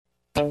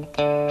Welcome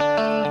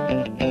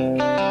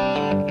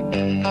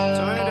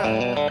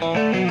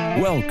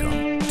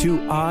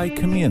to I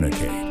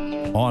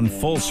Communicate on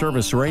Full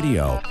Service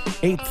Radio,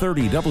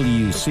 830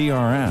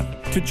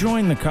 WCRN. To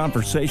join the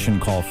conversation,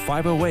 call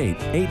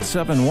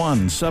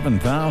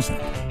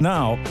 508-871-7000.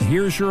 Now,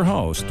 here's your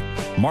host,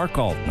 Mark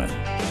Altman.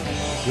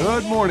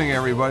 Good morning,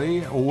 everybody.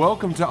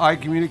 Welcome to I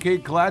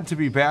Communicate. Glad to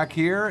be back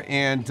here.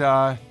 And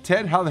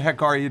Ted, how the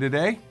heck are you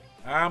today?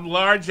 I'm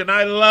large and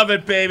I love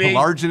it, baby.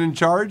 Large and in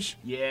charge?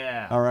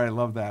 Yeah. All right, I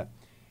love that.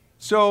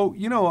 So,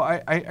 you know,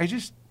 I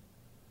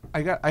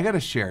got to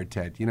share,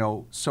 Ted. You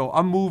know, so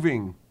I'm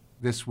moving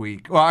this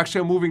week. Well,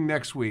 actually, I'm moving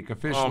next week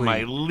officially. Oh,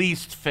 my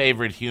least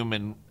favorite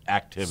human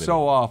activity.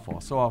 So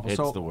awful, so awful.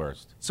 It's the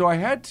worst. So I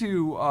had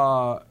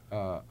to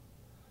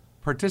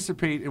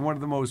participate in one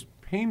of the most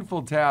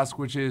painful tasks,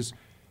 which is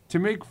to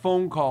make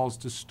phone calls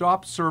to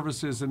stop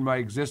services in my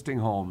existing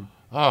home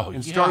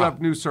and start up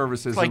new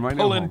services it's in my like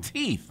new home. pulling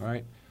teeth.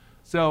 Right.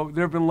 So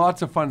there have been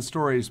lots of fun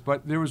stories,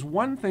 but there was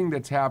one thing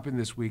that's happened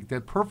this week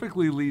that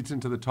perfectly leads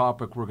into the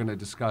topic we're going to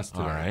discuss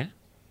today. All right.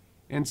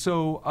 And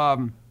so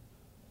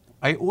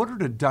I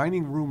ordered a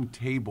dining room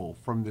table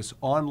from this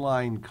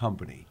online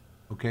company,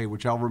 okay,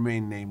 which I'll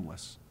remain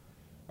nameless.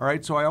 All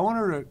right, so I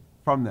ordered it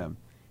from them.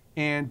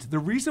 And the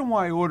reason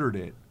why I ordered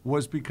it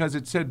was because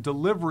it said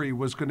delivery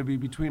was going to be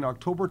between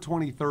October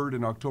 23rd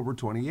and October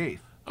 28th.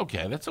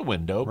 Okay, that's a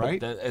window, Right?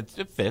 but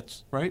it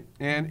fits. Right?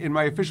 And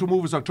my official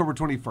move was October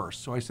 21st.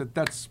 So I said,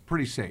 that's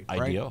pretty safe,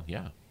 right? Ideal,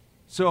 yeah.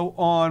 So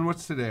on,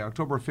 what's today?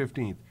 October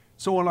 15th.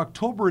 So on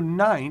October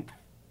 9th,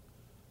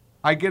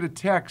 I get a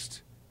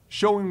text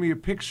showing me a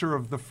picture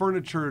of the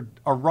furniture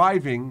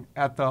arriving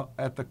at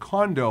the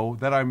condo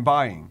that I'm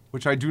buying,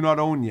 which I do not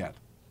own yet.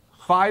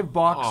 5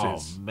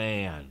 boxes. Oh,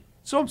 man.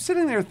 So I'm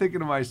sitting there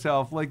thinking to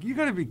myself, like, you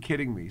got to be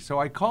kidding me. So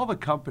I call the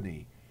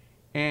company,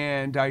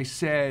 and I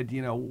said,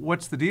 you know,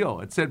 what's the deal?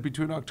 It said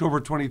between October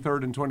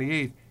 23rd and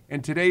 28th,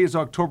 and today is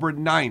October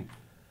 9th.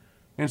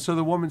 And so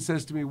the woman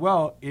says to me,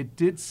 well, it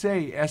did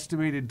say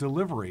estimated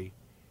delivery.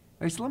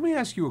 And I said, let me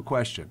ask you a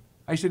question.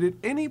 I said, at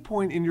any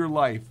point in your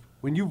life,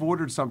 when you've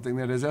ordered something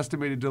that has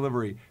estimated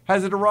delivery,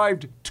 has it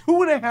arrived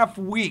 2.5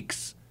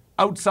 weeks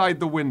outside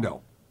the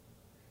window?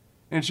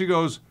 And she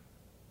goes,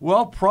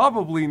 well,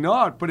 probably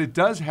not, but it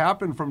does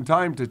happen from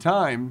time to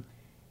time.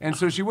 And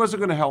so she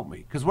wasn't going to help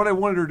me because what I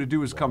wanted her to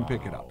do is come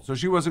pick it up. So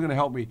she wasn't going to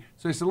help me.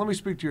 So I said, let me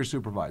speak to your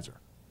supervisor.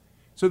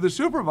 So the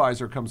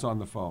supervisor comes on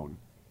the phone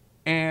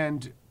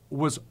and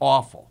was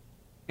awful.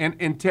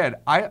 And Ted,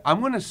 I'm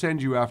going to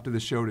send you after the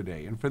show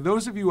today. And for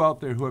those of you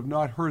out there who have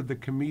not heard the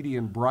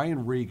comedian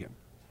Brian Regan,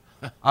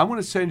 I'm going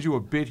to send you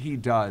a bit he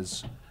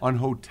does on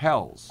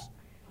hotels.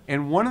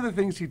 And one of the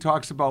things he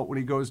talks about when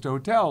he goes to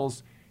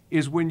hotels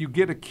is when you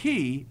get a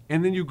key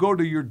and then you go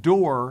to your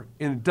door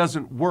and it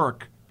doesn't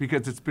work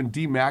because it's been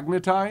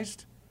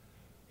demagnetized.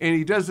 And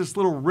he does this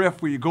little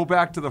riff where you go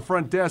back to the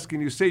front desk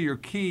and you say your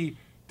key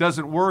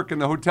doesn't work,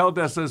 and the hotel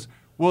desk says,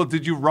 well,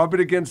 did you rub it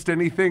against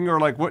anything, or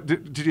like what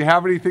did you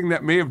have anything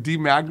that may have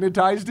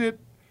demagnetized it?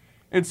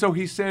 And so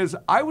he says,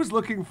 I was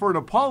looking for an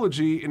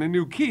apology and a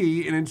new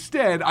key, and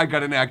instead I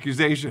got an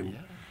accusation.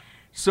 Yeah.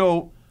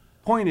 So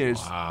point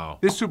is,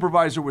 This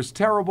supervisor was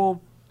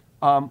terrible,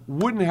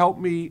 wouldn't help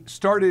me,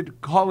 started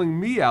calling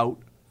me out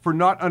for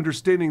not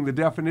understanding the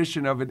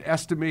definition of an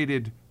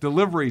estimated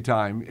delivery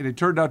time, and it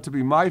turned out to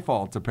be my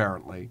fault,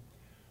 apparently.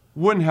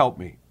 Wouldn't help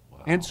me.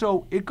 Wow. And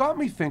so it got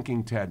me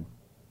thinking, Ted,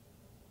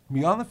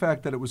 beyond the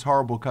fact that it was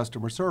horrible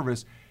customer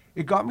service,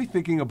 it got me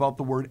thinking about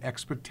the word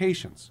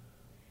expectations.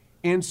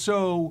 And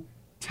so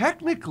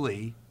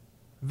technically,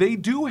 they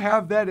do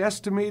have that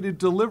estimated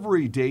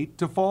delivery date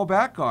to fall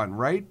back on,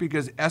 right?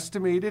 Because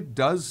estimated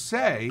does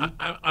say...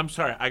 I'm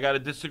sorry, I got to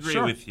disagree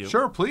with you.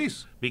 Sure,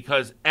 please.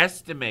 Because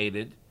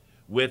estimated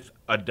with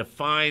a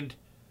defined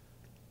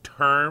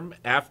term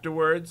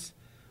afterwards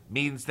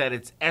means that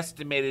it's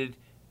estimated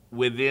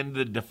within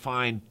the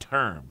defined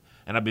term.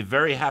 And I'd be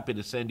very happy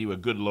to send you a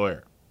good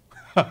lawyer.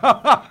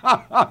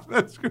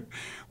 That's good.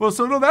 Well,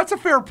 so no, that's a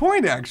fair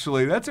point,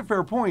 actually. That's a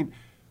fair point.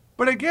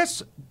 But I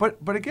guess,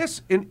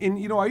 in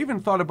you know, I even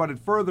thought about it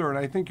further, and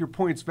I think your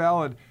point's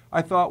valid.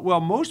 I thought,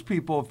 well, most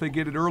people, if they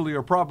get it early,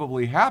 are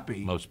probably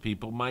happy. Most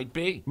people might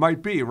be.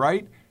 Might be,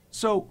 right?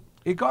 So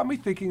it got me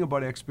thinking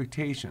about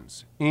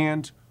expectations.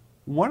 And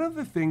one of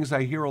the things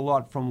I hear a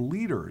lot from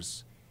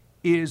leaders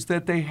is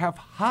that they have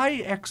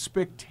high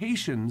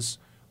expectations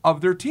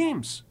of their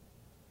teams.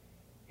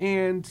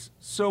 And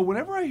so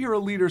whenever I hear a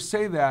leader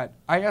say that,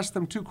 I ask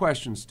them 2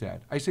 questions,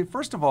 Ted. I say,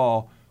 first of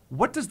all,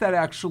 what does that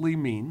actually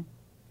mean?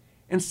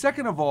 And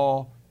second of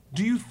all,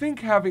 do you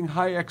think having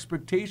high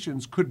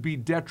expectations could be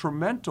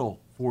detrimental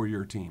for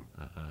your team?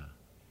 Uh-huh.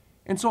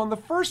 And so on the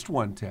first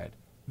one, Ted,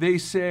 they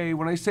say,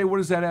 when I say, what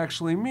does that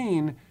actually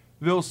mean?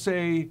 They'll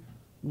say,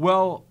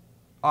 well,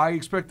 I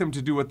expect them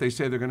to do what they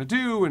say they're going to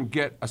do and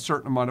get a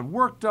certain amount of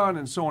work done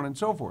and so on and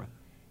so forth.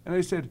 And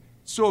I said,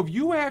 so have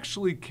you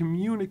actually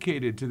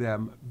communicated to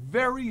them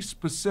very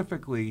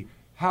specifically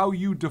how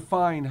you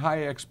define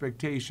high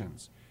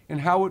expectations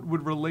and how it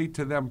would relate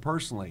to them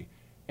personally?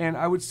 And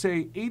I would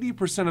say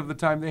 80% of the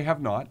time they have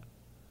not.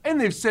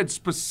 And they've said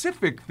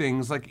specific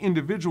things like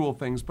individual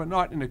things, but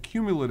not in a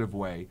cumulative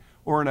way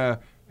or in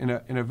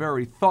a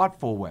very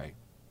thoughtful way.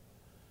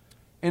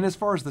 And as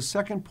far as the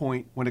second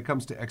point, when it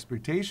comes to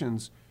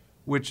expectations,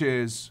 which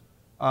is,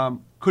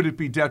 could it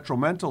be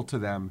detrimental to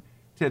them?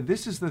 Ted,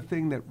 this is the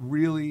thing that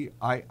really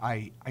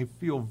I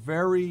feel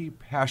very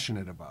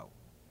passionate about.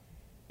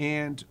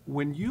 And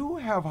when you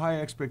have high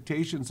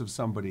expectations of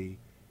somebody,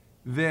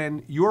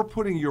 then you're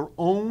putting your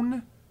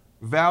own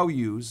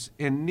values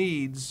and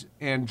needs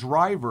and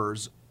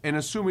drivers and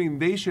assuming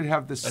they should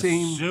have the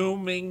same.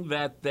 Assuming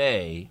that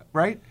they.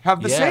 Right?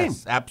 Have the same.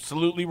 Yes,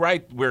 absolutely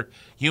right. We're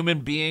human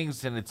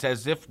beings, and it's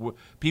as if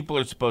people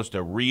are supposed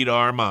to read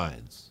our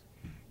minds.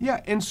 Yeah,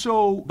 and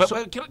so.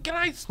 But can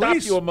I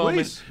stop you a moment?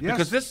 Please,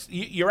 yes. Because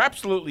you're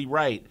absolutely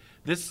right.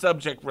 This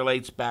subject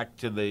relates back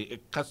to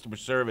the customer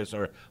service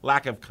or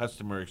lack of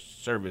customer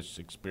service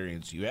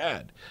experience you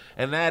had.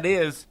 And that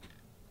is,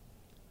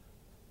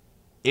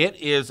 it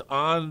is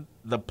on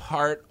the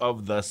part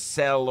of the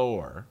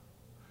seller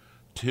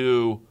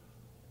to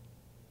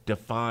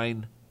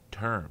define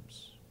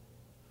terms.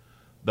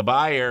 The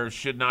buyer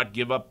should not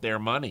give up their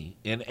money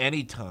in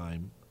any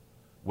time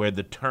where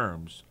the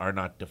terms are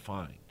not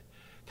defined.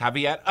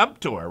 Caveat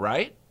emptor,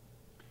 right?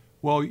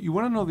 Well, you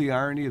want to know the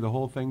irony of the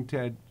whole thing,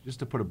 Ted? Just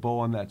to put a bow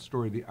on that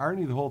story, the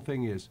irony of the whole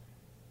thing is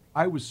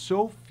I was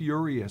so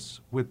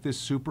furious with this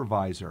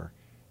supervisor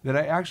that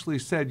I actually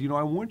said,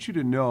 I want you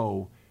to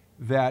know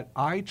that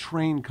I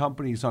train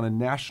companies on a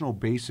national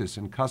basis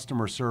in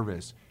customer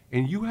service,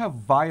 and you have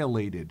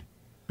violated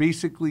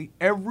basically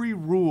every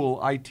rule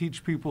I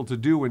teach people to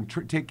do in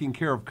taking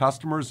care of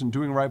customers and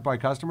doing right by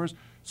customers.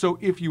 So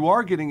if you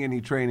are getting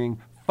any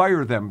training,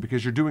 fire them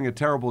because you're doing a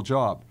terrible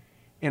job.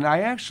 And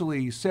I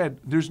actually said,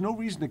 there's no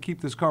reason to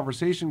keep this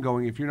conversation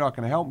going if you're not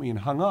going to help me, and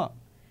hung up.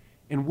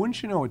 And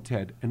wouldn't you know it,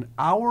 Ted, an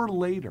hour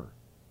later,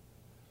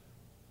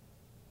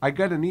 I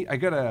got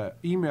an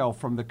email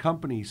from the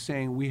company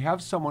saying we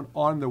have someone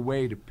on the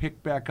way to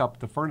pick back up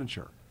the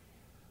furniture.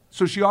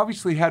 So she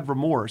obviously had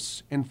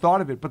remorse and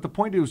thought of it, but the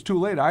point is it was too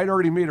late. I had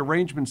already made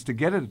arrangements to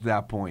get it at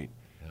that point.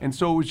 Yeah. And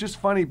so it was just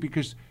funny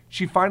because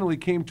she finally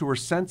came to her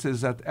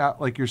senses at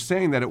like you're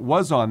saying, that it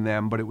was on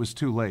them, but it was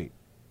too late.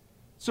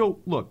 So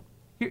look,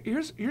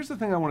 here's the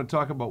thing I want to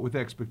talk about with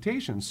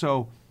expectations.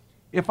 So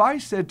if I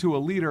said to a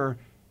leader,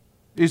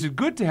 is it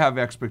good to have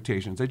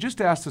expectations? I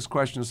just asked this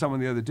question to someone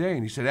the other day,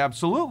 and he said,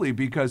 absolutely,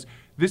 because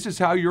this is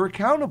how you're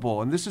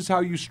accountable, and this is how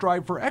you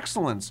strive for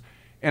excellence.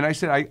 And I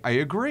said, I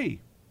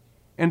agree.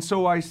 And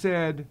so I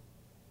said,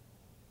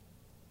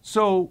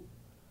 so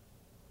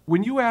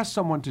when you ask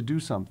someone to do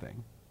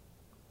something,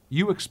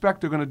 you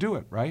expect they're going to do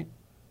it, right?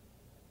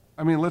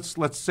 I mean,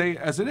 let's say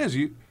as it is,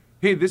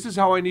 hey, this is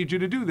how I need you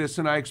to do this,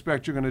 and I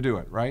expect you're going to do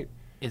it, right?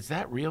 Is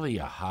that really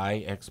a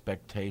high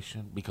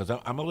expectation? Because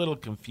I'm a little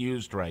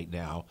confused right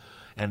now,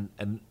 and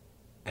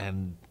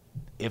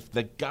if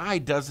the guy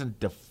doesn't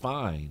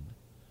define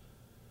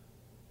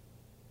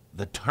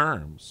the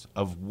terms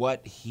of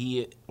what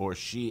he or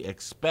she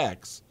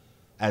expects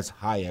as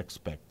high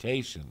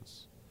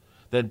expectations,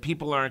 then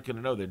people aren't going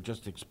to know. They're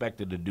just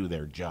expected to do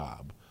their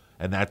job,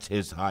 and that's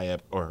his high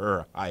or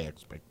her high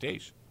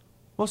expectation.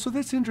 Well, so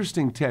that's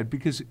interesting, Ted,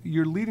 because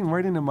you're leading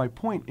right into my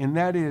point, and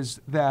that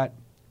is that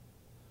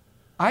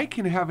I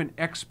can have an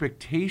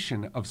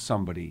expectation of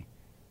somebody,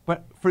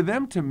 but for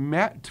them to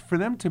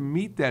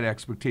meet that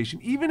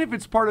expectation, even if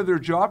it's part of their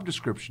job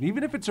description,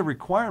 even if it's a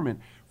requirement,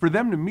 for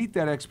them to meet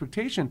that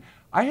expectation,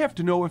 I have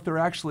to know if they're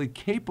actually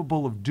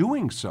capable of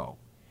doing so.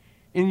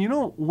 And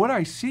what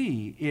I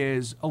see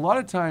is a lot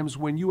of times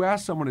when you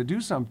ask someone to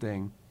do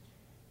something,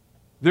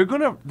 they're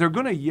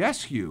gonna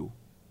yes you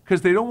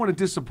because they don't want to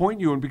disappoint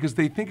you and because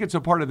they think it's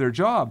a part of their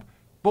job.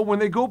 But when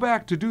they go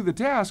back to do the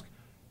task,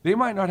 they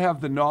might not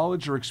have the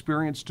knowledge or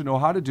experience to know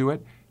how to do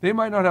it. They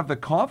might not have the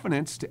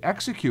confidence to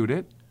execute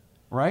it,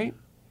 right?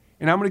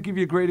 And I'm going to give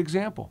you a great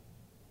example.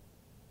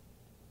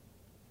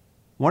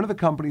 One of the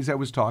companies I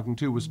was talking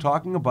to was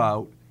talking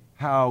about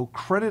how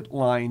credit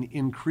line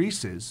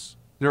increases.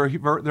 They're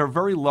a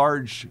very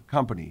large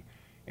company,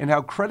 and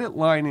how credit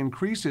line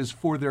increases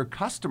for their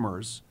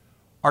customers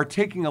are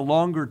taking a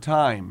longer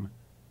time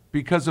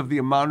because of the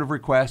amount of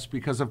requests,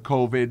 because of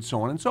COVID,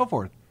 so on and so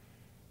forth.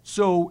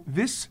 So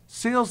this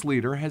sales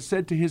leader has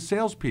said to his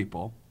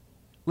salespeople,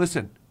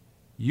 listen,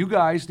 you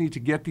guys need to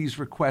get these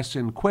requests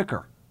in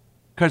quicker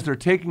because they're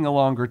taking a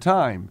longer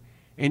time,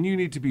 and you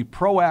need to be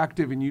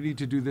proactive, and you need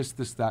to do this,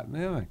 that, and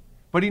the other thing.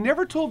 But he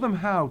never told them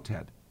how,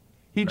 Ted.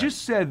 He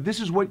just said, this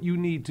is what you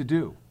need to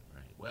do.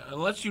 Right. Well,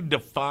 unless you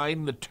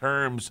define the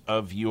terms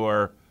of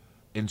your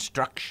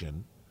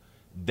instruction,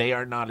 they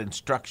are not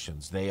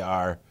instructions. They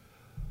are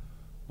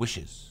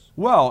wishes.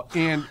 Well,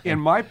 and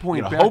my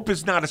point back... hope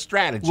is not a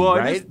strategy,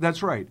 right?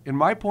 That's right. And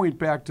my point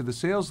back to the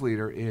sales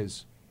leader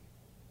is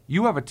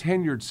you have a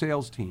tenured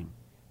sales team.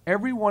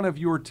 Every one of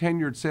your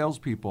tenured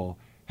salespeople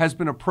has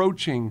been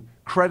approaching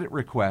credit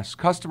requests,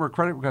 customer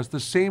credit requests, the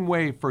same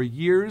way for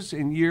years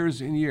and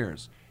years and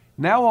years.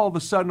 Now, all of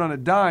a sudden, on a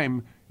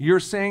dime, you're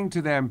saying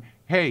to them,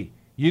 hey,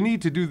 you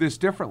need to do this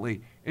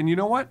differently. And you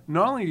know what?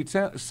 Not only are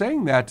you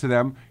saying that to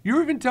them,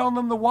 you're even telling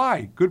them the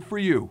why. Good for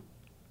you.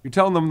 You're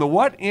telling them the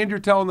what and you're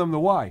telling them the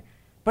why.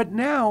 But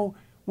now,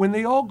 when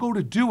they all go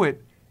to do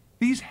it,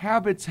 these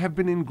habits have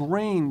been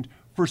ingrained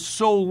for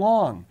so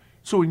long.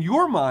 So in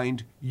your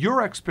mind,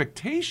 your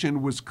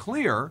expectation was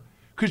clear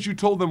because you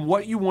told them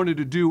what you wanted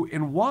to do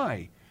and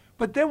why.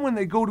 But then when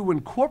they go to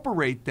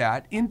incorporate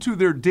that into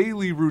their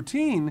daily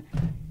routine,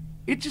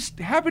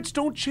 habits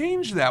don't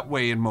change that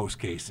way in most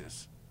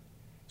cases.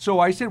 So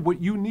I said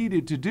what you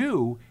needed to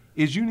do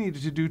is you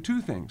needed to do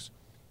two things.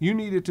 You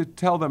needed to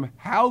tell them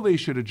how they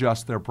should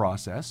adjust their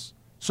process,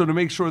 so to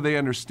make sure they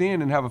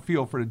understand and have a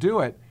feel for to do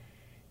it.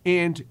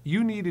 And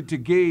you needed to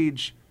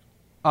gauge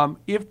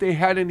if they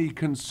had any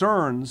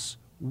concerns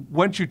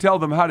once you tell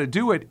them how to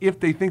do it, if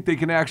they think they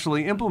can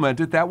actually implement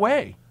it that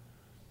way.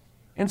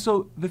 And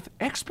so the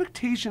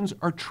expectations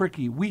are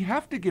tricky. We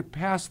have to get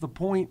past the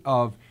point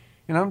of,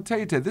 and I'm going to tell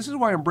you, Ted, this is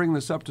why I'm bringing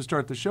this up to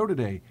start the show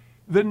today.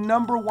 The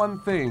number one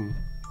thing,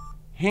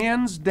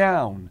 hands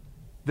down,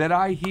 that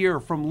I hear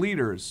from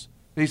leaders,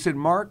 they said,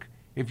 Mark,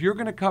 if you're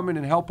going to come in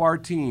and help our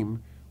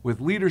team with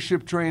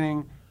leadership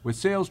training, with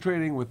sales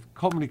training, with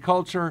company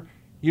culture,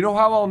 you know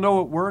how I'll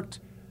know it worked?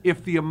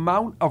 If the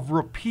amount of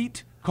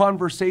repeat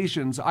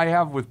conversations I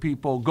have with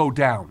people go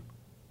down.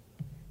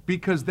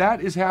 Because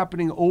that is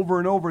happening over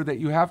and over, that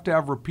you have to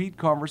have repeat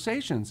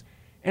conversations.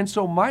 And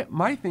so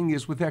my thing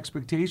is with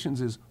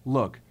expectations is,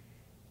 look,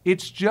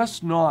 it's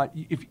just not,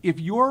 if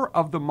you're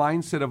of the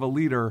mindset of a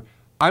leader,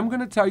 I'm going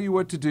to tell you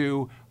what to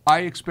do, I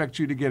expect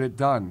you to get it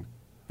done.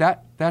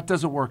 That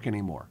doesn't work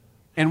anymore.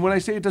 And when I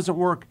say it doesn't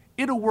work,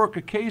 it'll work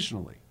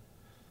occasionally.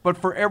 But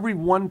for every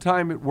one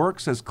time it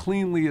works as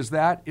cleanly as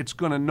that, it's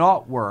going to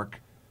not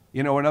work,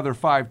 another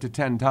 5 to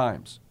 10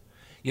 times.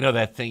 You know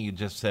that thing you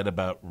just said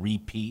about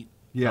repeat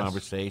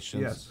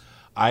conversations? Yes.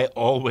 I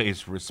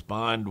always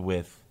respond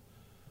with,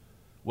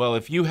 well,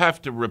 if you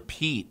have to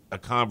repeat a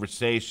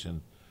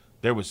conversation,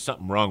 there was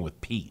something wrong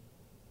with Pete.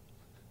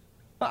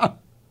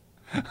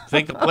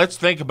 Let's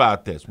think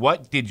about this.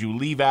 What did you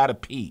leave out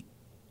of Pete?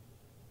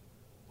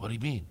 What do you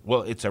mean?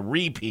 Well, it's a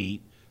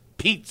repeat.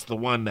 Pete's the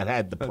one that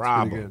had the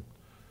problem. Pretty good.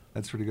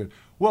 That's pretty good.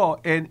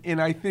 Well,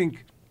 and I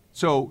think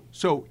so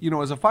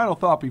as a final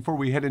thought before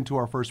we head into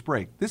our first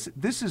break, this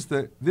is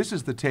the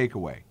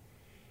takeaway.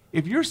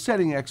 If you're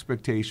setting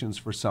expectations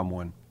for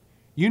someone,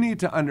 you need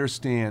to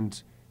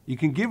understand you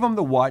can give them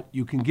the what,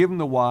 you can give them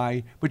the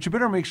why, but you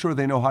better make sure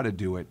they know how to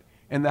do it.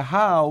 And the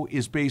how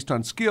is based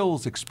on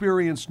skills,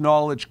 experience,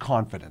 knowledge,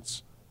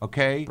 confidence.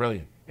 Okay?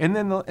 Brilliant. And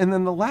then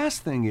the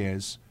last thing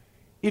is,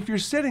 if you're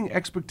setting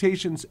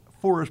expectations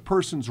for a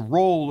person's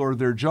role or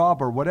their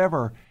job or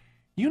whatever,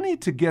 you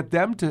need to get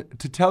them to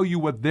tell you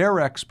what their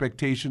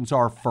expectations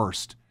are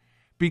first.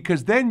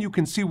 Because then you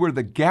can see where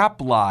the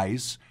gap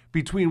lies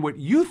between what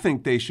you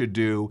think they should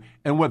do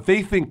and what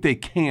they think they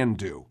can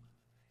do.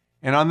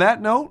 And on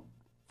that note,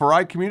 for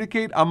I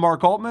Communicate, I'm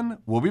Mark Altman.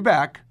 We'll be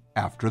back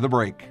after the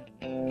break.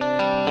 Turn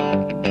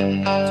it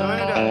up.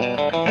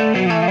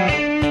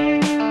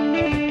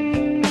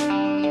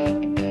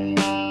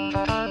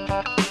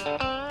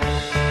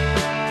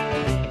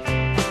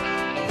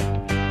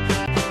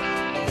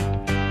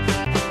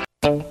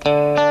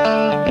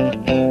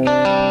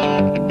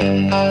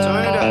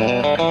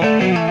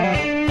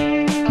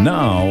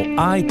 Now,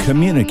 I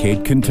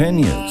Communicate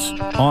continues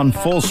on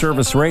Full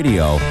Service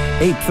Radio,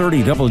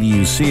 830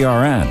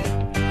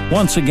 WCRN.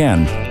 Once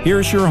again,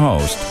 here's your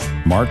host,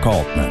 Mark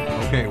Altman.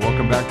 Okay,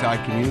 welcome back to I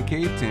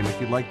Communicate. And if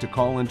you'd like to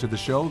call into the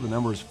show, the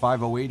number is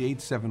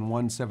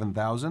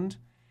 508-871-7000.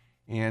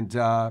 And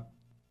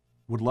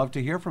would love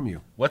to hear from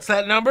you. What's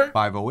that number?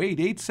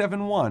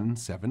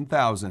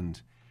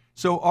 508-871-7000.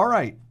 So, all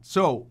right.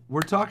 So,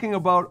 we're talking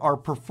about our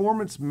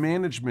performance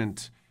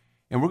management.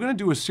 And we're going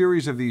to do a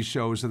series of these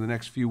shows in the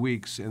next few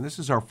weeks. And this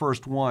is our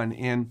first one.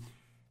 And,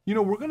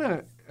 we're going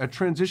to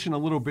transition a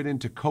little bit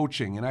into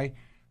coaching. And I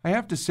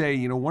have to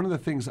say, one of the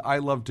things I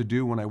love to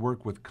do when I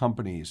work with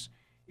companies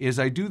is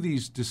I do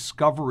these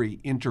discovery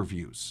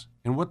interviews.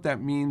 And what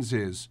that means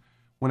is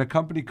when a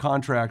company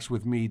contracts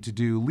with me to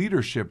do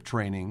leadership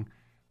training,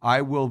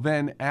 I will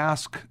then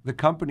ask the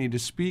company to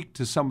speak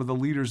to some of the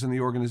leaders in the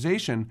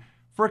organization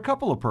for a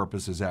couple of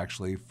purposes,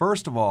 actually.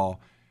 First of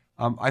all,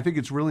 I think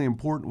it's really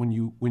important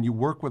when you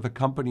work with a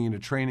company in a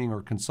training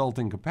or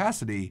consulting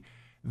capacity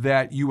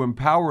that you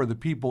empower the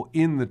people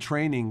in the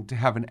training to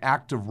have an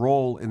active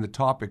role in the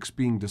topics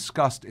being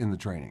discussed in the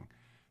training.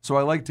 So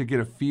I like to get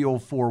a feel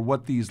for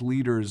what these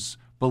leaders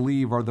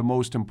believe are the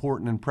most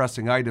important and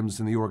pressing items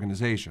in the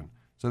organization.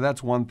 So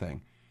that's one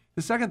thing.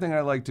 The second thing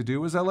I like to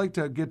do is I like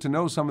to get to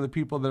know some of the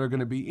people that are going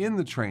to be in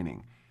the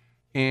training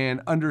and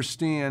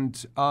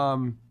understand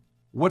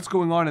what's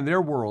going on in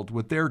their world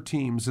with their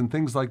teams and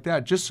things like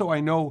that, just so I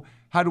know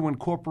how to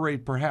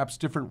incorporate perhaps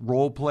different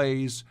role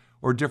plays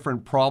or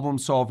different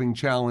problem-solving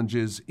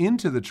challenges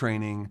into the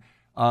training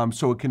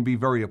so it can be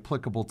very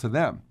applicable to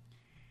them.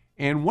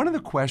 And one of the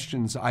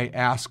questions I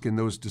ask in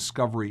those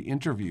discovery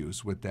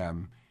interviews with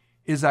them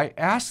is I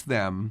ask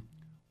them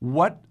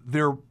what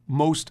their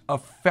most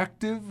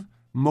effective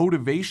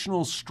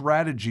motivational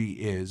strategy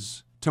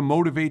is to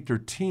motivate their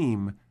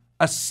team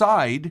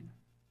aside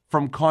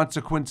from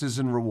consequences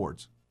and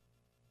rewards.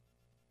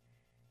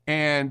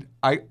 And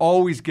I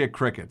always get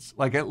crickets,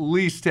 like at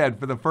least, Ted,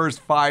 for the first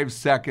 5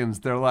 seconds,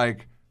 they're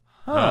like,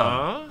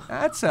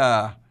 that's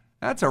a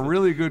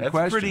really good question.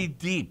 That's pretty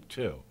deep,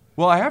 too.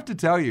 Well, I have to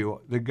tell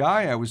you, the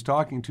guy I was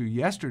talking to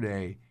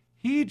yesterday,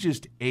 he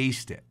just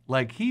aced it.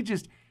 Like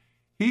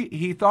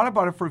he thought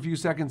about it for a few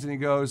seconds and he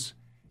goes,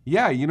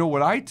 yeah, you know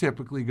what I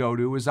typically go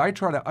to is I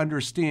try to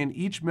understand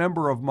each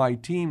member of my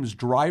team's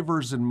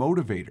drivers and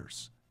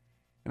motivators.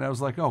 And I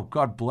was like, oh,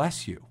 God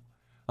bless you.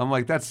 I'm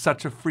like, that's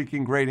such a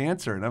freaking great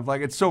answer. And I'm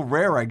like, it's so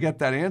rare I get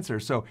that answer.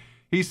 So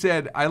he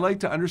said, I like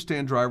to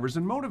understand drivers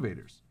and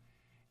motivators.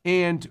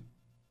 And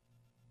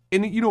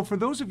you know, for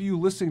those of you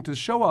listening to the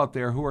show out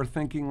there who are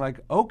thinking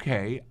like,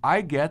 okay, I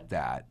get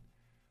that.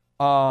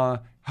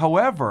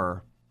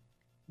 However,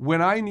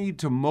 when I need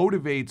to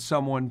motivate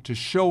someone to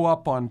show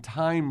up on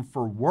time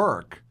for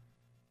work,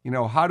 you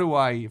know, how do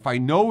I, if I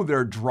know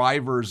they're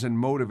drivers and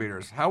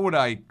motivators, how would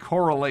I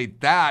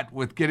correlate that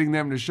with getting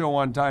them to show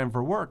on time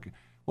for work?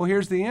 Well,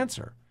 here's the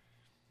answer.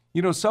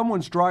 You know,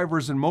 someone's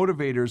drivers and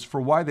motivators for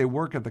why they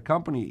work at the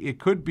company, it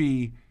could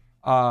be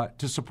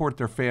to support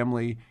their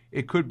family.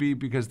 It could be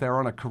because they're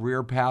on a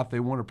career path, they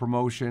want a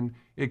promotion.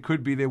 It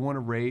could be they want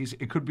a raise.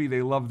 It could be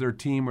they love their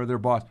team or their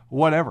boss,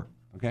 whatever,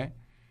 okay?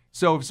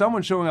 So if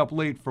someone's showing up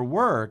late for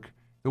work,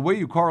 the way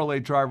you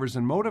correlate drivers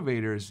and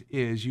motivators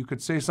is you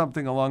could say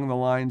something along the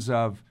lines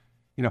of,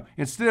 you know,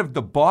 instead of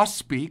the boss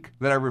speak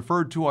that I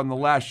referred to on the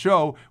last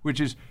show, which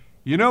is,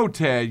 you know,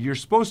 Ted, you're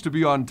supposed to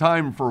be on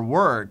time for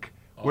work,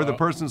 where the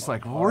person's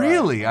like,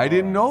 really? I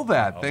didn't know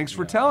that. Thanks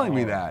for telling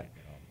me that.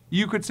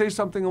 You could say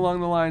something along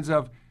the lines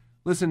of,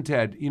 listen,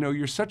 Ted, you know,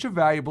 you're such a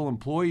valuable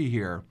employee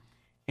here.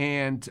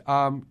 And,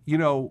 you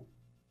know,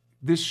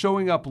 this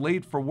showing up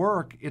late for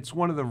work, it's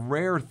one of the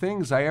rare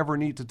things I ever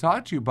need to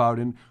talk to you about.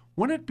 And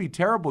wouldn't it be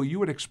terrible? You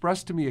had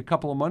expressed to me a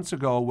couple of months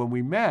ago when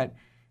we met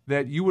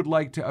that you would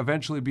like to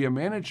eventually be a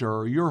manager,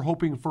 or you're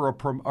hoping for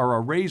a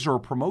raise or a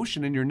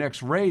promotion in your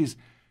next raise.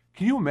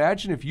 Can you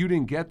imagine if you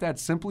didn't get that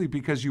simply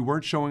because you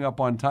weren't showing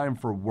up on time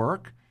for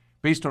work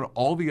based on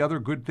all the other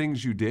good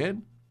things you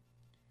did?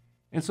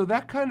 And so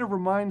that kind of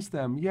reminds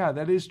them, yeah,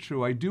 that is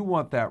true. I do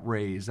want that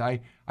raise.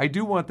 I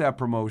do want that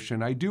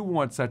promotion. I do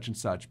want such and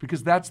such,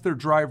 because that's their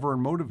driver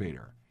and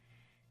motivator.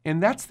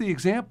 And that's the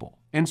example.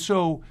 And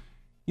so,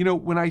 you know,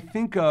 when I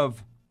think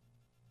of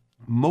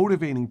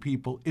motivating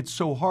people, it's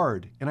so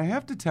hard. And I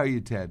have to tell you,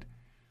 Ted,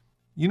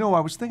 you know, I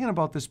was thinking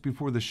about this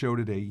before the show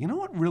today. You know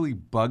what really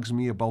bugs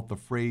me about the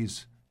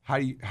phrase, how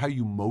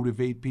you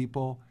motivate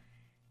people?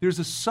 There's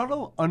a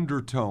subtle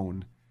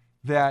undertone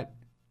that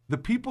the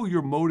people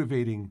you're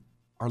motivating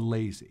are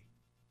lazy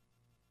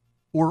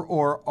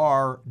or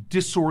are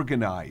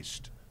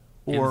disorganized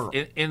or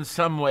in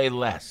some way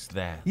less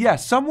than. Yeah,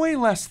 some way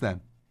less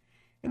than.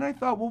 And I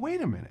thought, well, wait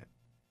a minute.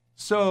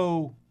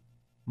 So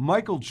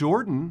Michael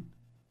Jordan,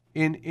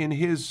 in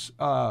his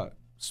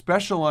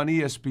special on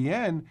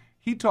ESPN,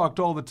 he talked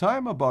all the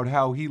time about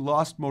how he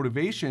lost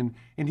motivation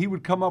and he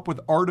would come up with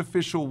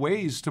artificial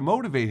ways to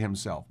motivate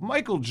himself.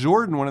 Michael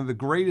Jordan, one of the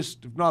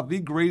greatest, if not the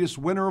greatest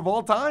winner of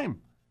all time.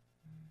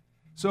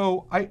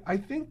 So I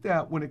think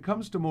that when it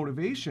comes to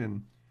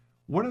motivation,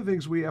 one of the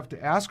things we have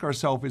to ask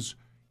ourselves is,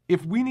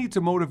 if we need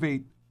to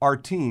motivate our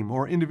team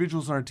or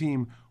individuals on our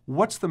team,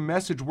 what's the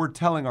message we're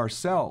telling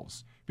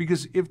ourselves?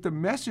 Because if the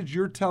message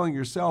you're telling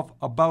yourself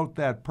about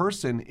that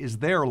person is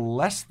they're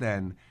less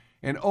than,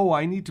 and, oh,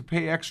 I need to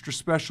pay extra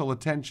special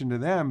attention to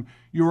them,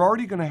 you're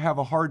already going to have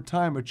a hard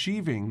time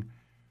achieving,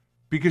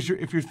 because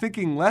if you're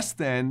thinking less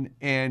than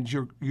and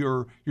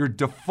your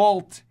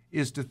default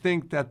is to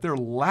think that they're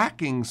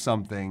lacking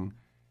something,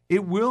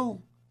 it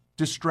will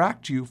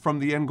distract you from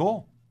the end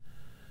goal.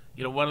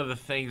 You know, one of the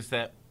things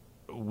that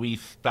we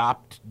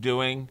stopped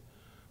doing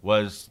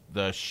was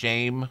the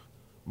shame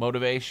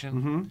motivation.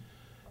 Mm-hmm.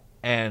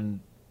 And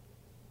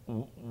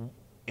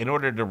in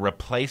order to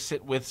replace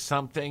it with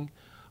something,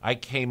 I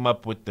came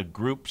up with the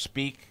group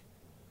speak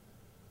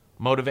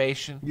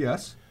motivation.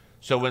 Yes.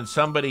 So when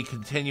somebody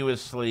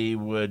continuously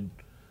would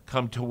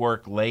come to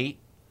work late,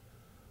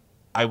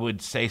 I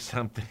would say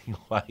something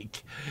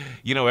like,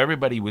 you know,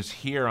 everybody was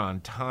here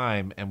on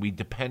time and we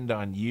depend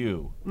on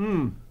you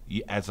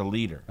as a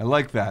leader. I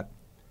like that.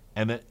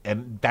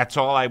 And that's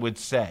all I would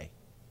say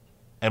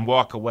and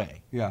walk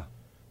away. Yeah.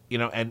 You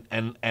know,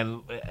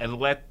 and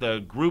let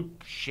the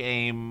group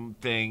shame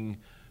thing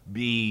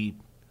be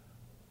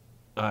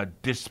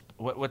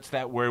what's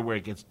that word where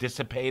it gets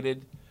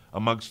dissipated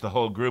amongst the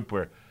whole group,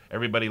 where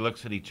everybody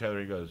looks at each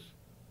other and goes,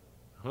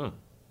 huh.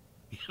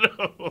 You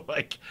know,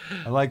 like,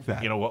 I like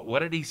that. You know, what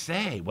did he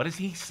say? What is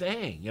he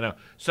saying? You know,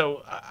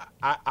 so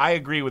I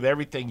agree with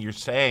everything you're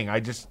saying. I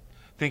just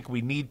think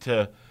we need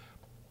to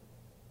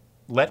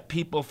let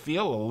people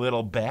feel a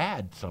little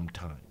bad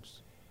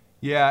sometimes.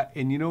 Yeah,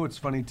 and you know what's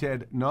funny,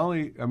 Ted? Not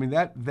only, I mean,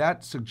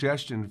 that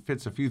suggestion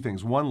fits a few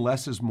things. One,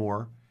 less is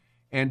more.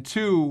 And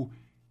two,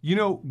 you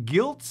know,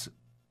 guilt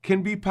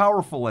can be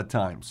powerful at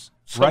times.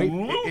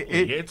 Absolutely.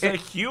 It's a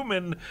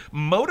human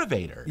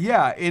motivator.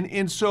 Yeah,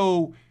 and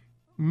so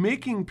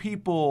making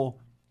people,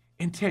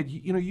 and Ted,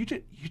 you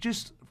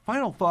just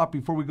final thought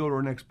before we go to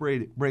our next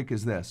break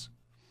is this.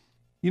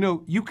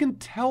 You can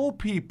tell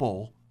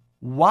people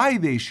why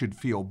they should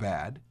feel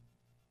bad,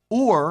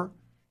 or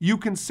you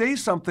can say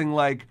something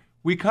like,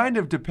 we kind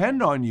of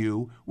depend on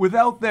you,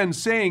 without then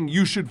saying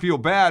you should feel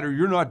bad or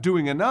you're not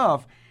doing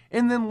enough,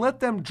 and then let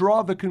them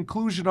draw the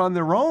conclusion on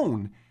their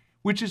own,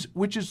 which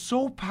is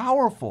so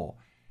powerful.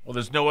 Well,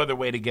 there's no other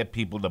way to get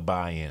people to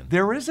buy in.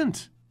 There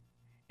isn't.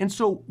 And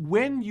so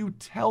when you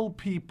tell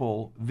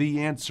people the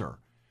answer,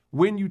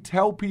 when you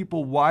tell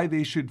people why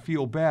they should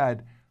feel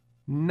bad,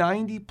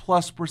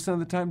 90+% of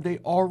the time, they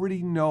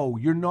already know.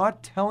 You're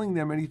not telling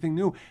them anything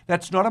new.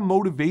 That's not a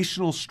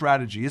motivational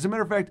strategy. As a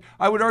matter of fact,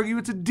 I would argue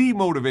it's a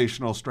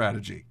demotivational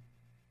strategy.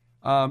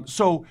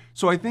 So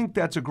I think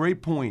that's a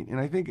great point. And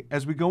I think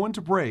as we go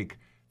into break,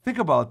 think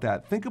about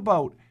that. Think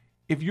about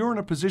if you're in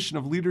a position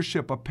of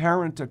leadership, a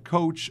parent, a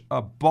coach,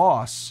 a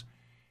boss,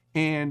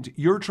 and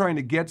you're trying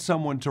to get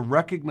someone to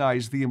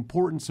recognize the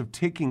importance of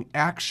taking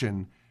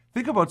action.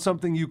 Think about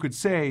something you could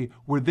say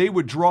where they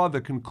would draw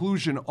the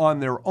conclusion on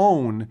their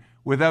own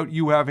without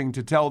you having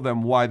to tell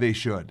them why they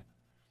should.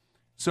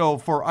 So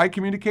for I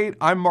Communicate,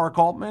 I'm Mark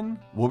Altman.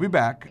 We'll be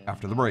back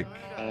after the break.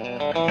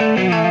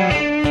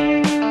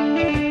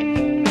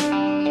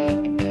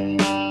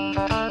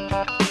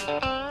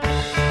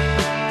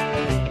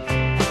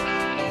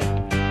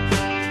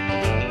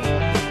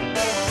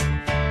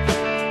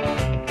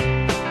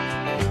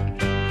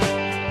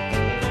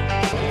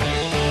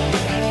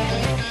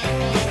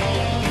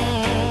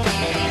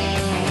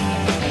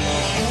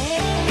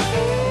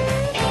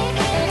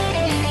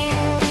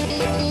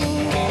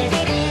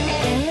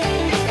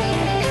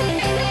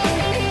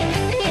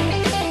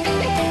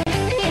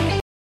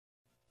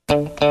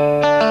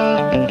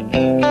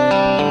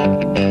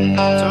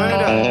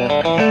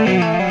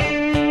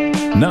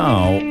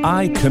 Now,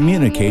 I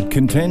Communicate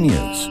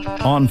continues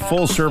on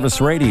Full Service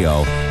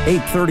Radio,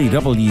 830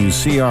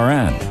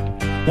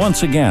 WCRN.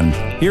 Once again,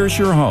 here's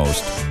your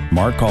host,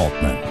 Mark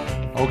Altman.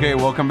 Okay,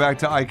 welcome back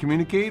to I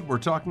Communicate. We're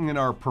talking in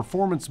our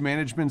performance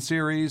management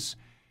series,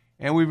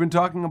 and we've been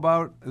talking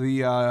about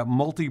the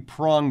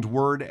multi-pronged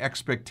word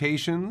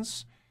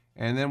expectations,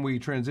 and then we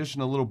transition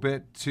a little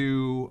bit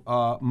to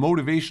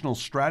motivational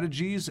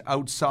strategies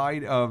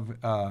outside of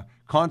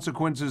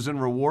consequences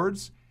and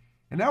rewards.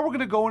 And now we're going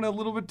to go in a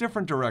little bit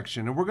different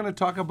direction, and we're going to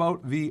talk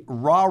about the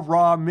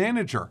rah-rah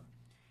manager.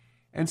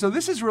 And so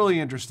this is really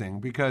interesting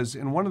because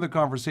in one of the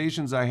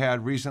conversations I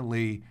had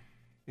recently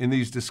in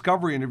these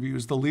discovery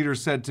interviews, the leader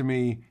said to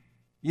me,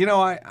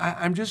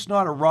 I'm just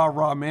not a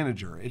rah-rah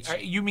manager.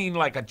 You mean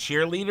like a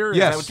cheerleader? Yes.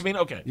 Is that what you mean?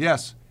 Okay.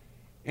 Yes.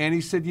 And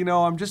he said,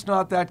 I'm just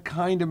not that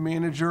kind of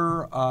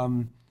manager.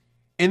 And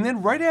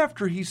then right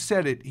after he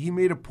said it, he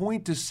made a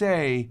point to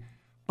say,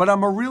 but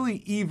I'm a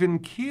really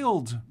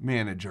even-keeled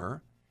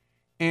manager.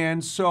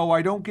 And so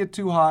I don't get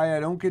too high, I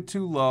don't get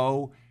too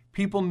low.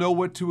 People know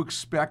what to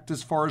expect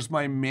as far as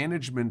my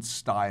management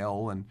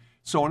style and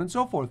so on and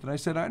so forth. And I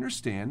said, I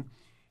understand.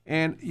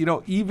 And,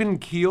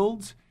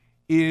 even-keeled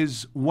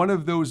is one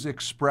of those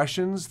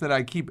expressions that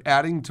I keep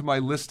adding to my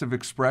list of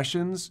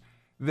expressions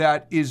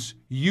that is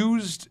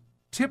used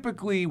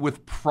typically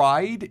with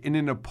pride and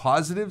in a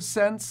positive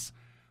sense,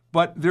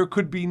 but there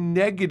could be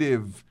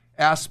negative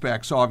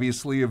aspects,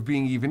 obviously, of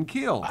being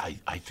even-keeled.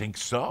 I think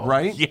so.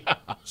 Right? Yeah.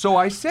 So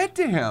I said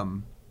to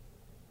him,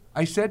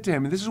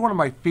 and this is one of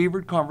my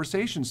favorite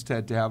conversations,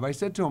 Ted, to have. I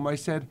said to him,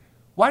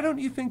 why don't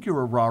you think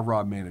you're a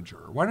rah-rah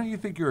manager? Why don't you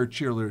think you're a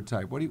cheerleader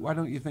type? Why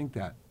don't you think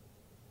that?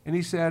 And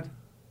he said,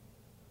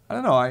 I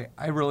don't know.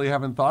 I really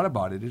haven't thought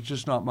about it. It's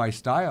just not my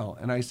style.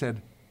 And I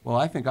said, well,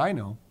 I think I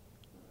know.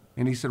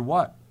 And he said,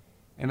 what?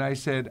 And I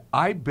said,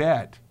 I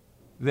bet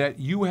that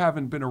you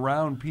haven't been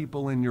around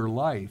people in your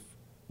life,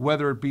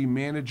 whether it be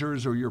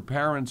managers or your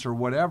parents or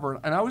whatever.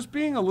 And I was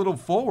being a little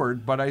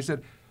forward, but I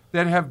said,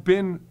 that have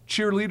been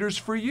cheerleaders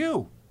for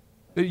you.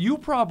 That you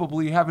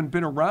probably haven't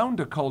been around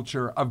a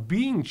culture of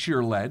being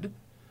cheer-led,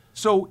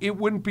 so it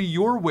wouldn't be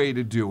your way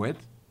to do it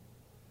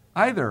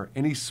either.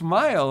 And he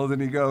smiled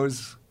and he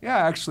goes, yeah,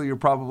 actually, you're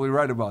probably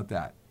right about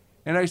that.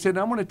 And I said,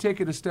 I'm going to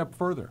take it a step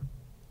further.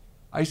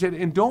 I said,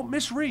 and don't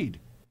misread,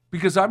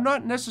 because I'm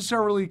not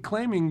necessarily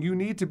claiming you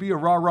need to be a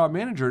rah-rah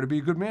manager to be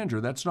a good manager.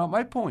 That's not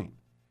my point.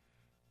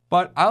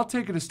 But I'll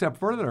take it a step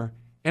further,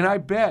 and I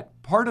bet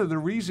part of the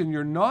reason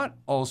you're not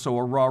also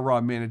a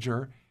rah-rah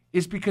manager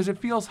is because it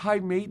feels high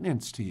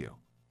maintenance to you.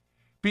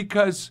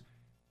 Because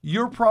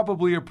you're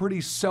probably a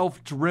pretty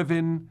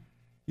self-driven,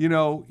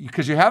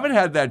 because you haven't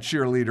had that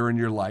cheerleader in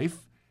your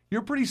life.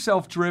 You're pretty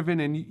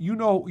self-driven, and you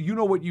know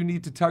what you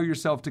need to tell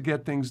yourself to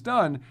get things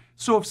done.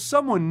 So if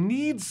someone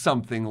needs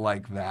something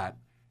like that,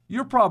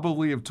 you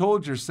probably have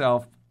told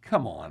yourself,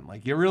 come on,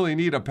 like you really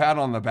need a pat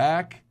on the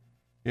back,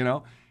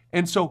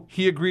 And so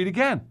he agreed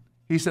again.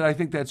 He said, I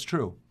think that's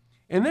true.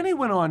 And then he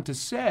went on to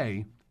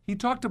say, he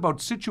talked about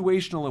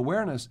situational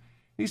awareness.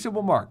 He said,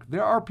 well, Mark,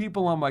 there are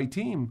people on my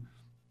team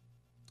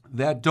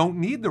that don't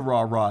need the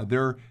rah-rah.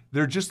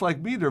 they're just like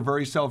me. They're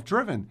very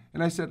self-driven.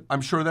 And I said,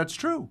 I'm sure that's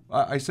true.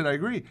 I said, I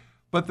agree.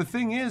 But the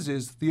thing is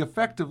the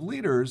effective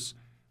leaders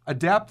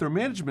adapt their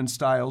management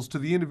styles to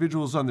the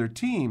individuals on their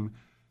team.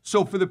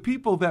 So for the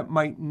people that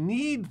might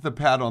need the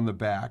pat on the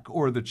back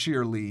or the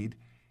cheerlead,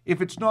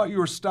 if it's not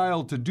your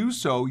style to do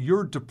so,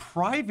 you're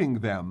depriving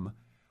them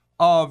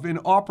of an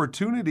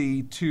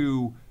opportunity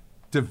to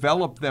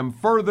develop them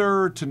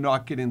further, to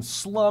not get in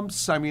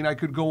slumps. I mean, I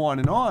could go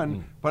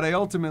on, but I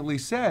ultimately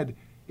said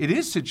it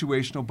is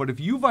situational. But if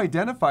you've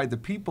identified the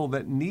people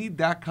that need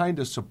that kind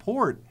of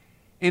support,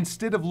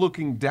 instead of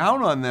looking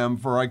down on them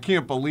for, I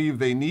can't believe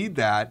they need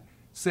that,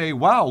 say,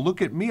 wow,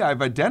 look at me.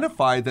 I've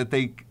identified that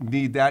they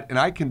need that and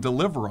I can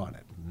deliver on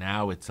it.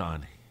 Now it's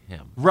on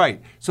him.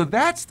 Right. So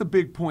that's the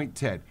big point,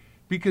 Ted,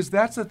 because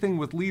that's the thing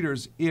with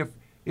leaders.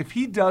 If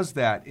he does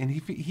that and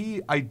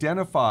he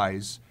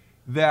identifies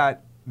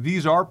that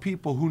these are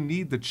people who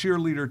need the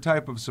cheerleader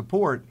type of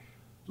support,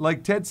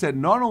 like Ted said,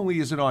 not only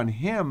is it on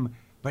him,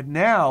 but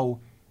now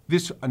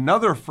this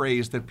another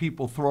phrase that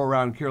people throw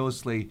around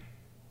carelessly,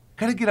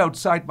 got to get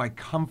outside my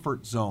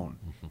comfort zone,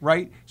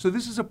 right? So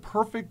this is a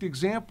perfect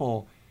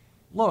example.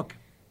 Look,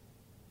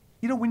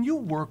 when you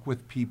work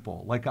with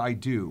people like I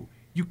do,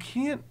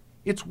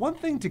 it's one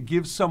thing to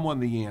give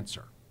someone the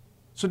answer.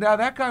 So now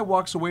that guy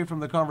walks away from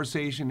the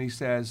conversation, he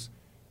says,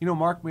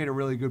 Mark made a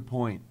really good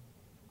point.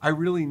 I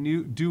really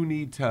do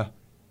need to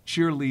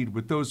cheerlead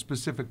with those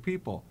specific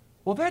people.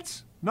 Well,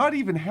 that's not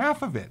even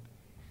half of it.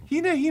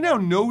 He now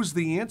knows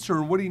the answer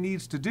and what he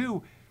needs to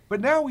do, but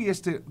now he has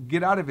to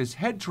get out of his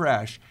head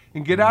trash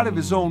and get out of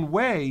his own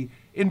way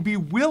and be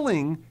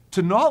willing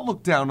to not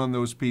look down on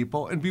those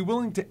people and be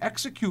willing to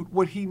execute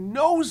what he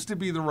knows to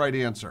be the right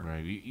answer.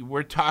 Right.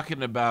 We're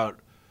talking about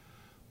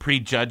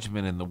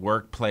prejudgment in the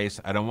workplace.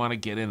 I don't want to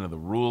get into the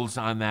rules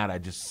on that. I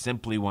just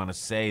simply want to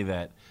say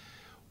that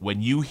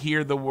when you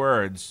hear the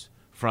words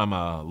from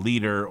a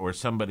leader or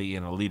somebody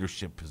in a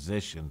leadership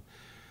position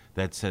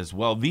that says,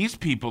 well, these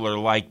people are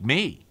like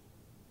me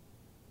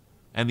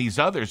and these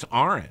others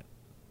aren't,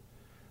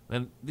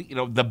 then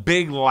the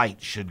big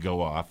light should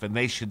go off and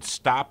they should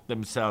stop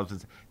themselves and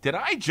say, did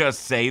I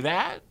just say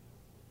that?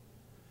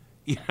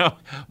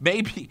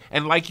 Maybe,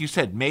 and like you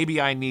said,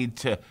 maybe I need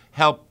to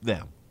help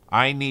them.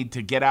 I need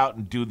to get out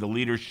and do the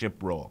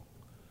leadership role.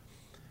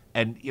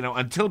 And,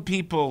 until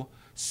people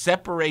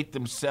separate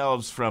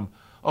themselves from,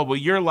 oh, well,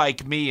 you're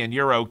like me and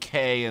you're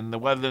okay, and the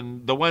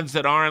ones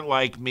that aren't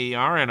like me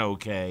aren't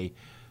okay,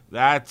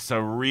 that's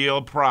a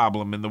real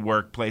problem in the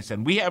workplace.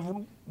 And we have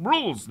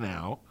rules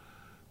now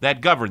that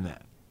govern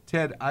that.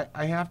 Ted,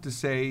 I have to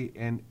say,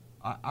 and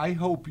I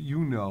hope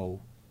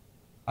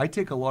I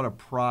take a lot of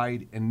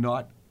pride in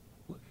not.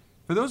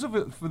 For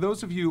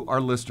those of you, our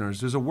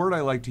listeners, there's a word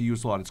I like to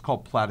use a lot. It's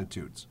called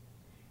platitudes.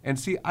 And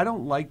see, I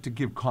don't like to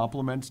give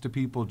compliments to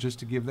people just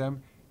to give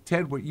them.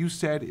 Ted, what you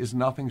said is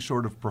nothing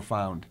short of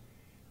profound.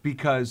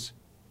 Because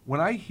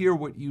when I hear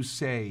what you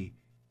say,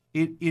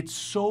 it's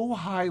so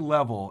high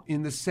level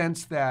in the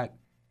sense that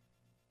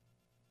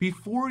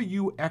before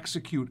you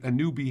execute a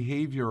new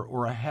behavior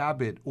or a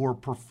habit or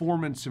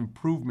performance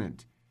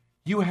improvement,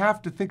 you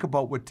have to think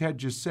about what Ted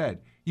just said.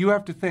 You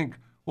have to think,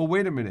 well,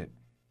 wait a minute.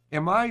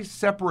 Am I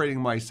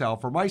separating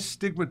myself? Am I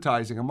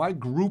stigmatizing? Am I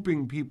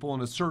grouping people in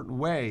a certain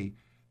way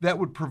that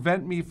would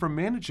prevent me from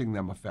managing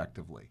them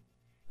effectively?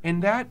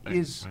 And that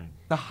is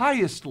the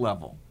highest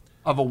level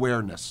of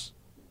awareness.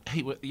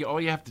 Hey,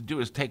 all you have to do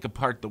is take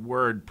apart the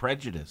word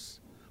prejudice.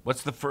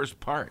 What's the first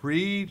part?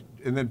 And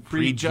then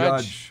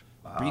prejudge.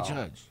 Wow.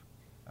 Prejudge.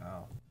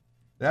 Wow.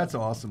 That's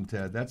awesome,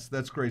 Ted.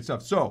 That's great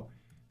stuff. So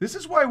this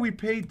is why we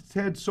paid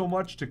Ted so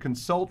much to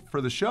consult for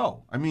the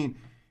show. I mean,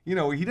 he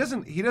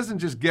doesn't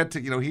just get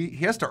to, he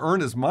has to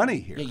earn his money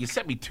here. Yeah, you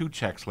sent me 2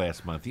 checks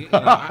last month. We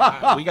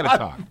got to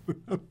talk.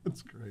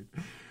 That's great.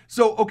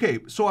 So, okay,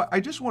 I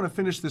just want to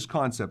finish this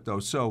concept, though.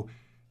 So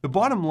the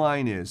bottom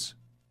line is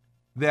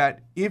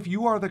that if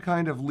you are the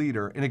kind of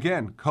leader, and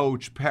again,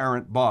 coach,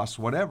 parent, boss,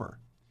 whatever,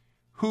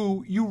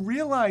 who you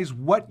realize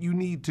what you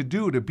need to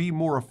do to be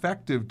more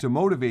effective to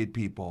motivate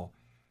people,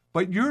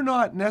 but you're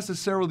not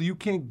necessarily, you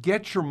can't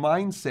get your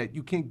mindset,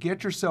 you can't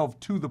get yourself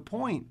to the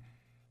point,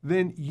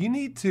 then you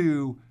need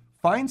to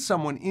find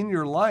someone in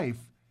your life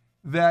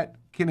that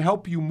can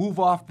help you move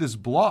off this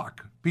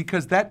block,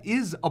 because that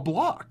is a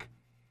block.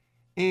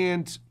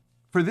 And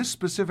for this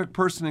specific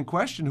person in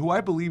question, who I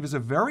believe is a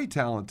very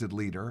talented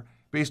leader,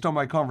 based on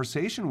my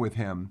conversation with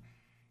him,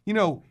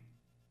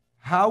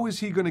 how is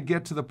he going to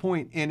get to the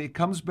point? And it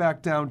comes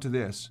back down to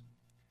this.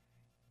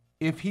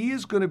 If he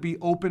is going to be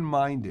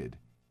open-minded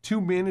to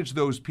manage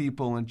those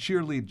people and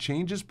cheerlead,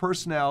 change his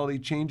personality,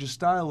 change his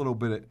style a little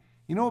bit,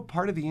 what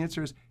part of the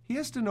answer is? He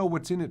has to know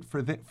what's in it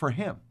for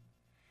him.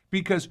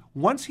 Because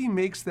once he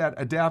makes that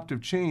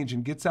adaptive change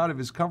and gets out of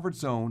his comfort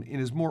zone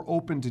and is more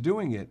open to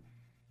doing it,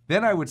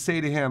 then I would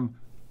say to him,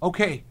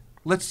 okay,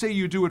 let's say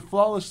you do it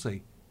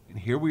flawlessly. And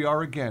here we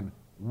are again.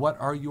 What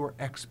are your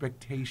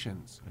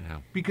expectations? Yeah.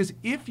 Because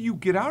if you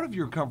get out of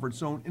your comfort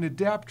zone and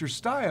adapt your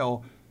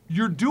style,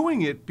 you're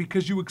doing it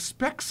because you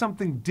expect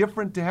something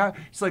different to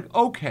happen. It's like,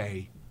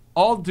 okay,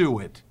 I'll do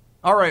it.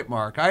 All right,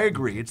 Mark, I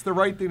agree. It's the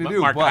right thing to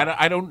do. Mark, but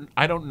I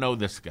don't know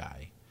this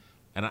guy,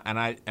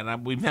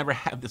 and we've never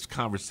had this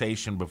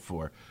conversation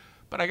before.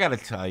 But I got to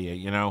tell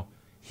you,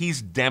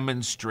 he's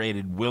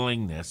demonstrated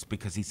willingness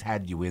because he's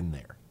had you in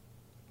there.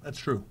 That's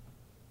true.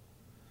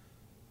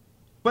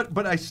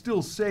 But I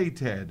still say,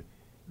 Ted,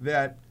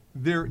 that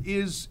there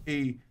is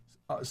a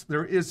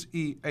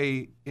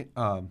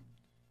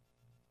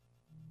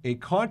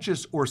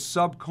conscious or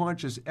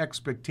subconscious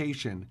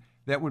expectation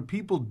that when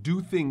people do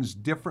things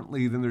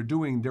differently than they're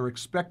doing, they're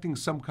expecting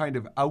some kind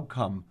of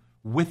outcome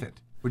with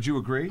it. Would you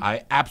agree?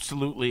 I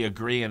absolutely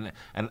agree, and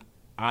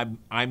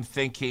I'm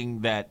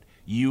thinking that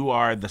you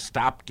are the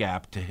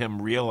stopgap to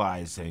him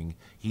realizing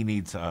he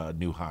needs a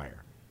new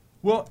hire.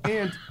 Well,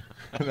 and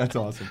that's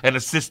awesome. An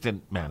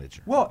assistant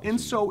manager. Well,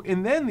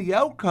 and then the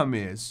outcome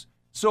is,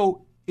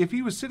 so if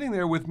he was sitting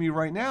there with me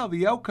right now,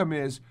 the outcome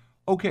is,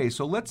 okay,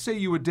 so let's say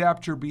you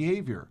adapt your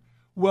behavior.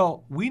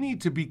 Well, we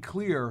need to be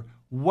clear,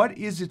 what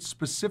is it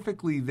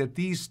specifically that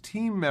these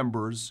team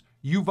members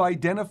you've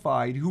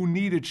identified who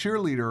need a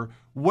cheerleader,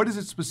 what is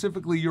it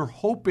specifically you're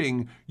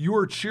hoping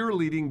your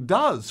cheerleading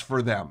does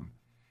for them?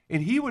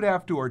 And he would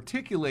have to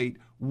articulate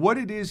what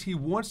it is he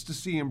wants to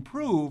see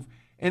improve,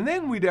 and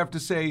then we'd have to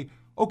say,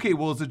 okay,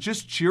 well, is it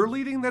just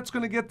cheerleading that's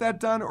going to get that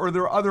done, or are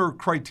there other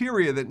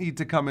criteria that need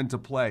to come into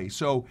play?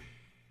 So,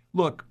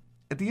 look,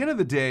 at the end of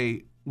the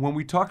day, when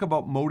we talk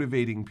about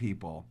motivating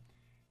people,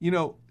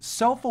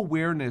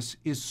 self-awareness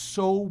is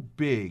so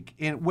big,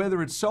 and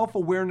whether it's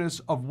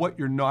self-awareness of what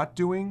you're not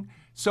doing,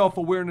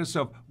 self-awareness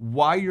of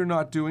why you're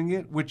not doing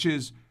it, which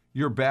is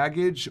your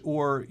baggage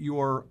or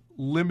your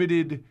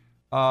limited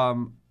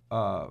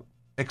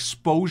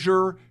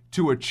exposure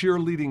to a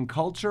cheerleading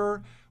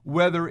culture,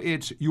 whether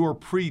it's your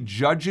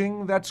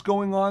prejudging that's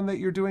going on that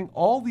you're doing,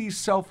 all these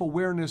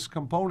self-awareness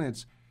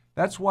components.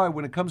 That's why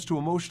when it comes to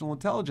emotional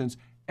intelligence,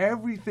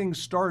 everything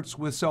starts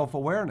with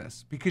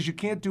self-awareness, because you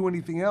can't do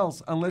anything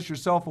else unless you're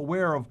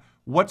self-aware of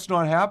what's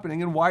not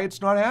happening and why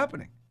it's not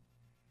happening.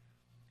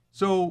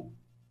 So,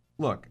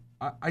 look,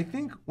 I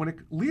think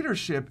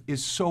leadership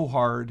is so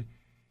hard.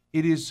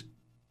 It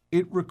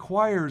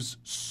requires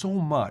so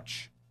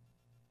much.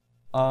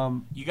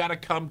 You got to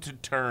come to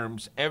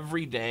terms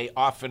every day,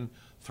 often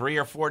 3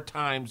 or 4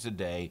 times a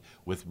day,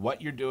 with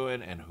what you're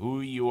doing and who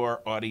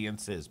your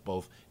audience is,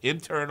 both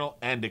internal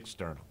and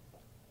external.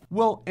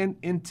 Well,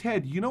 and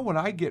Ted, you know what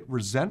I get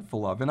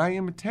resentful of, and I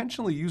am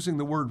intentionally using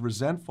the word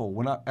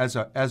resentful as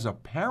a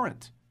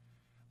parent.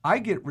 I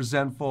get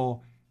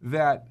resentful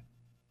that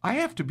I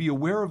have to be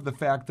aware of the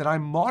fact that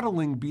I'm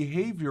modeling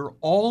behavior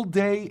all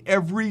day,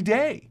 every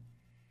day.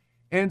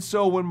 And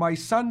so when my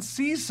son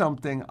sees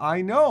something,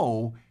 I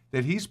know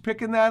that he's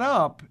picking that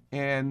up,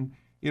 and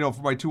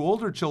for my 2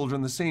 older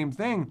children, the same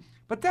thing.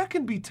 But that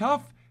can be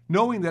tough,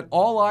 knowing that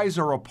all eyes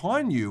are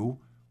upon you,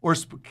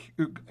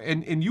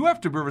 and you have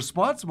to be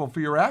responsible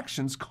for your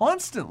actions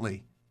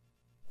constantly,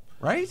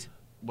 right?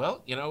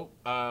 Well,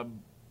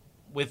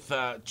 with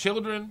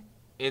children,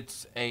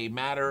 it's a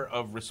matter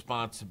of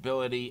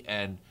responsibility,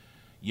 and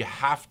you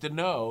have to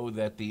know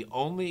that the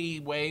only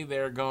way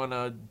they're going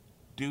to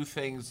do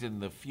things in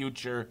the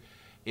future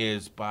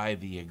is by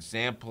the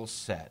example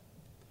set.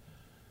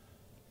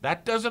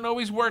 That doesn't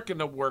always work in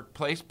the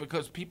workplace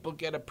because people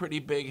get a pretty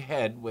big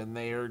head when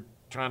they are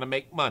trying to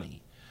make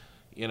money,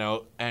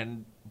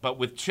 but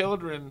with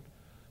children,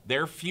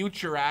 their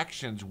future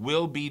actions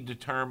will be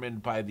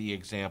determined by the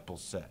example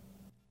set.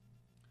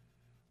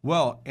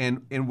 Well,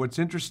 and what's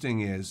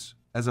interesting is,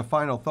 as a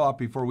final thought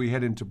before we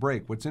head into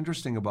break, what's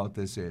interesting about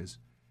this is,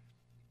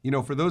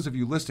 for those of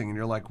you listening and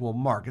you're like, well,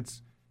 Mark,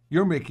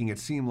 you're making it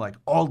seem like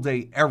all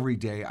day, every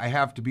day, I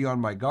have to be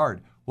on my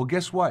guard. Well,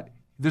 guess what?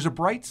 There's a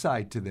bright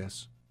side to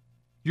this.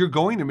 You're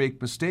going to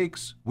make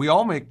mistakes. We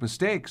all make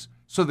mistakes.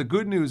 So the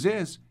good news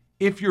is,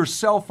 if you're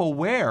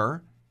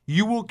self-aware,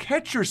 you will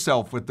catch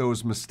yourself with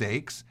those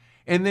mistakes,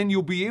 and then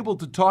you'll be able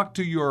to talk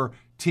to your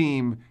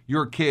team,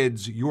 your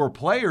kids, your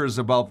players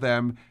about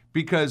them,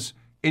 because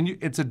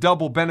it's a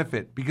double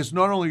benefit, because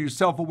not only are you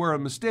self-aware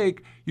of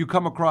mistake, you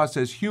come across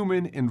as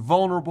human and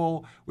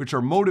vulnerable, which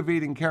are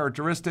motivating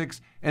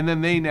characteristics, and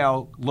then they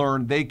now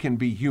learn they can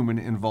be human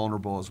and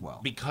vulnerable as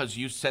well. Because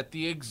you set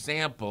the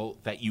example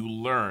that you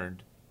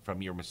learned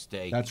from your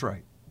mistake. That's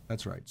right.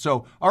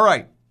 So, all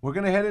right, we're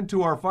going to head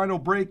into our final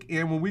break,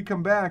 and when we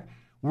come back,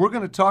 we're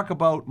going to talk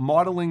about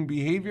modeling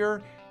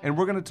behavior, and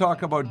we're going to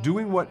talk about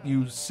doing what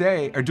you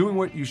say, or doing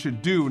what you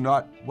should do,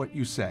 not what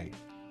you say.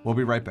 We'll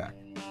be right back.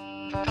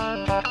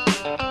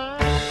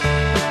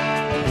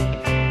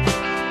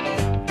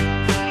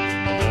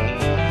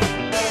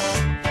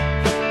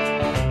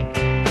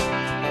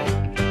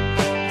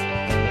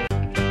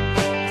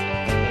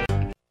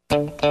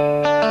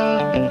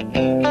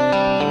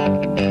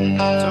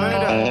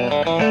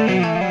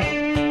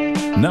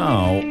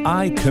 Now,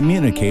 I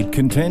Communicate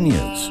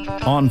continues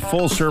on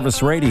Full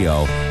Service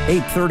Radio,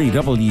 830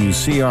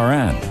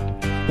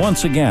 WCRN.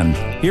 Once again,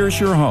 here's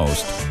your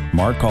host,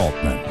 Mark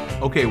Altman.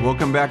 Okay,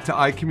 welcome back to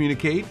I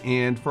Communicate,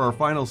 and for our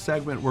final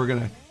segment, we're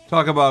going to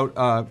talk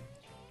about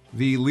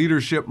the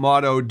leadership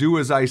motto, do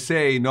as I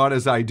say, not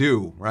as I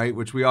do, right?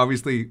 Which we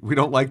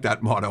don't like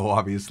that motto,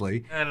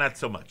 obviously. Not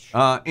so much.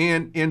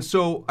 And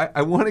so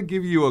I want to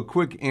give you a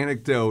quick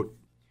anecdote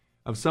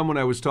of someone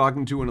I was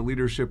talking to in a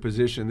leadership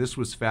position. This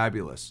was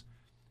fabulous.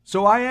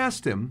 So I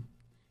asked him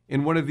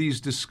in one of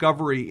these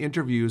discovery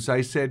interviews,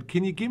 I said,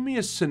 can you give me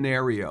a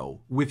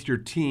scenario with your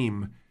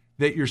team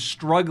that you're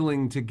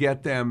struggling to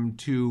get them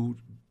to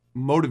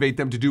motivate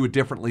them to do it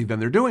differently than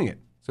they're doing it?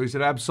 So he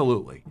said,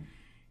 absolutely.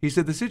 He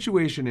said, the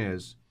situation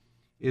is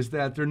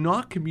that they're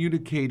not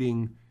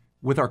communicating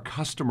with our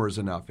customers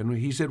enough. And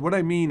he said, what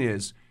I mean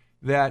is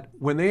that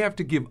when they have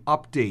to give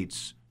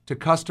updates to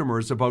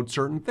customers about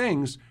certain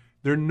things,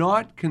 they're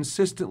not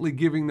consistently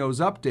giving those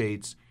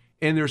updates,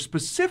 and they're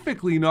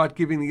specifically not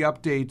giving the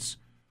updates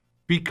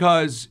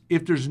because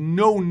if there's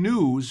no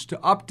news to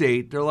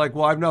update, they're like,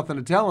 well, I have nothing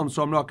to tell them,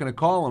 so I'm not going to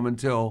call them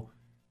until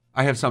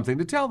I have something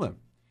to tell them.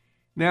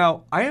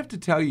 Now, I have to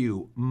tell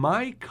you,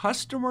 my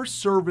customer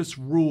service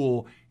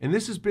rule, and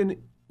this has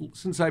been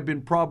since I've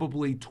been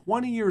probably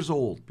 20 years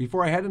old,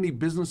 before I had any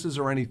businesses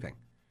or anything.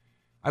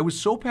 I was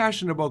so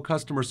passionate about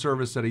customer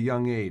service at a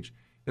young age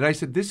that I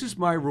said, this is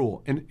my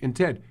rule. And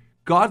Ted,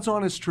 God's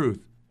honest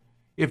truth.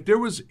 If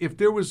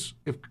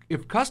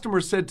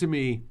customers said to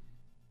me,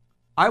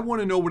 I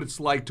want to know what it's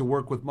like to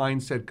work with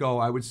Mindset Go,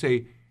 I would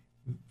say,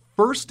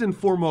 first and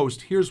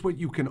foremost, here's what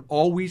you can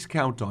always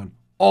count on.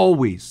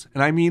 Always,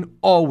 and I mean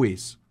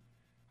always.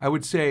 I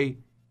would say,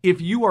 if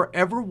you are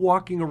ever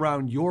walking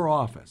around your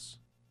office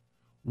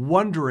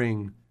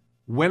wondering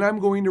when I'm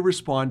going to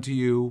respond to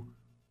you,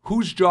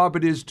 whose job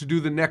it is to do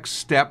the next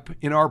step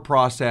in our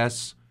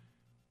process,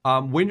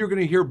 when you're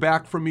going to hear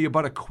back from me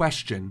about a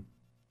question,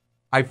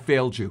 I've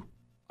failed you.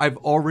 I've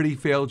already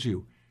failed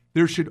you.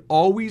 There should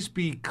always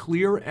be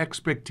clear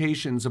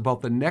expectations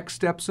about the next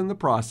steps in the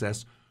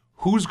process,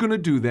 who's going to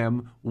do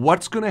them,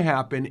 what's going to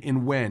happen,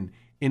 and when.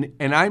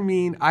 And I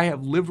mean, I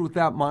have lived with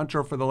that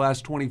mantra for the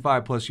last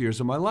 25 plus years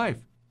of my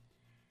life.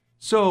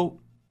 So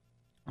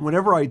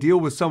whenever I deal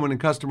with someone in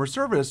customer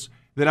service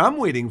that I'm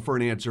waiting for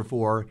an answer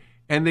for,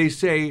 and they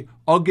say,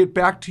 I'll get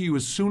back to you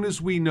as soon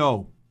as we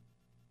know,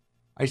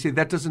 I say,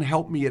 that doesn't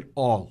help me at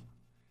all,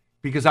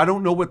 because I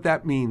don't know what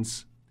that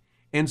means.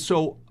 And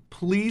so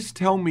please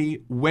tell me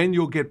when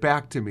you'll get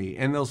back to me.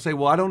 And they'll say,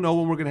 well, I don't know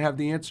when we're going to have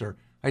the answer.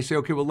 I say,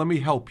 okay, well, let me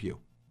help you.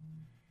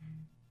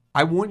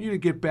 I want you to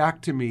get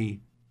back to me.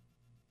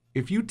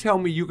 If you tell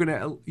me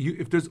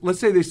let's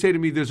say they say to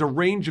me, there's a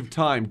range of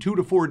time, 2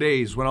 to 4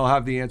 days when I'll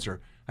have the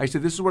answer. I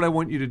said, this is what I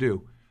want you to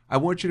do. I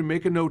want you to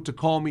make a note to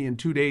call me in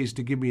 2 days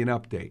to give me an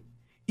update.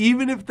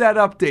 Even if that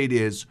update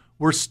is,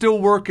 we're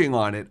still working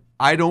on it,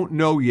 I don't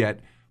know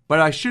yet, but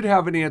I should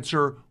have an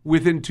answer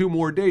within 2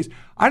 more days.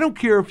 I don't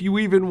care if you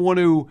even want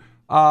to,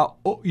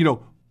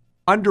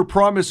 under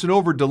promise and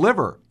over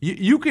deliver.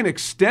 You can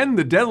extend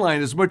the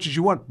deadline as much as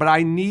you want, but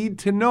I need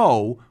to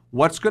know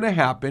what's going to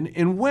happen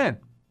and when.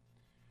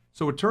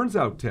 So it turns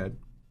out, Ted,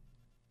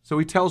 so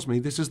he tells me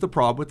this is the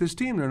problem with his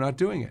team. They're not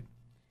doing it.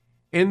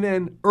 And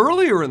then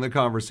earlier in the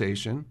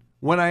conversation,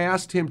 when I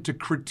asked him to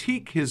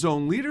critique his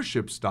own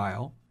leadership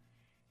style,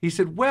 he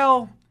said,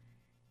 well,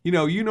 you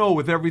know,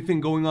 with everything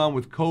going on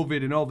with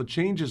COVID and all the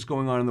changes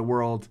going on in the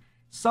world,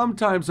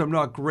 sometimes I'm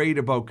not great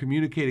about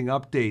communicating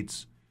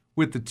updates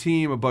with the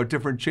team about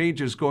different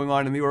changes going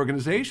on in the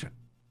organization.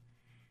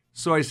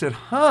 So I said,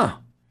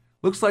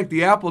 looks like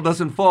the apple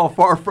doesn't fall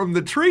far from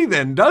the tree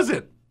then, does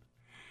it?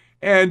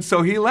 And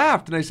so he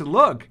laughed, and I said,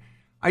 look,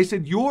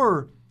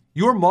 you're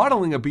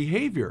modeling a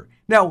behavior.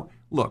 Now,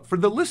 look, for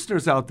the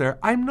listeners out there,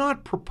 I'm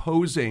not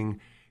proposing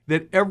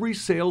that every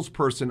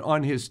salesperson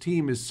on his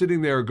team is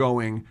sitting there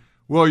going,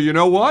 well, you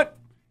know what?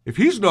 If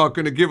he's not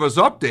going to give us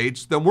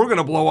updates, then we're going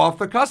to blow off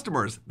the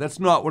customers. That's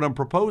not what I'm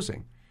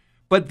proposing.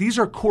 But these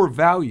are core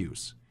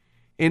values.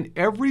 And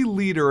every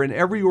leader in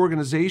every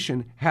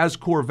organization has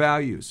core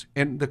values.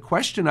 And the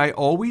question I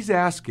always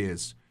ask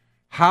is,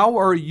 how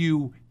are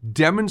you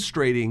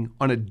demonstrating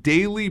on a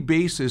daily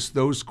basis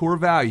those core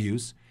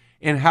values?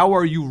 And how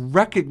are you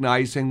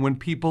recognizing when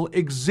people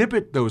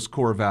exhibit those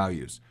core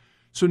values?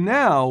 So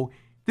now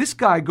this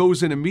guy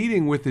goes in a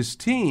meeting with his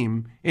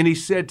team and he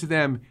said to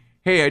them,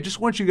 hey, I just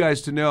want you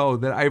guys to know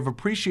that I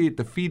appreciate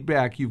the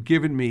feedback you've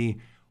given me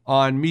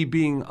on me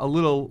being a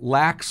little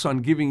lax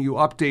on giving you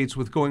updates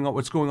with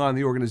what's going on in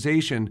the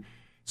organization.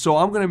 So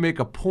I'm going to make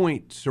a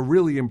point to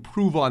really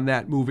improve on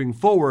that moving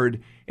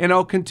forward, and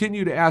I'll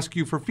continue to ask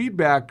you for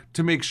feedback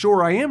to make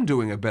sure I am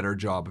doing a better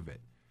job of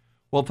it.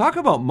 Well, talk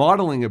about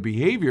modeling a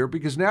behavior,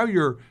 because now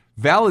you're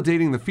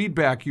validating the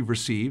feedback you've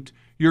received.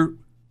 You're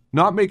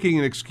not making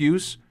an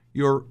excuse.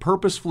 You're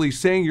purposefully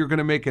saying you're going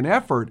to make an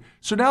effort.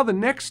 So now the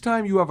next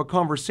time you have a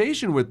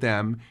conversation with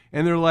them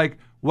and they're like,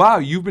 wow,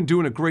 you've been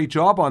doing a great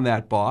job on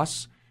that,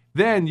 boss.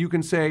 Then you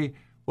can say,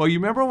 well, you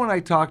remember when I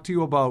talked to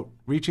you about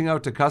reaching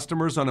out to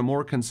customers on a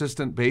more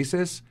consistent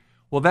basis?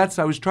 Well,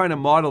 I was trying to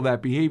model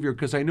that behavior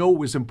because I know it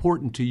was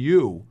important to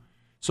you.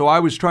 So I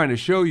was trying to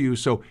show you,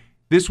 so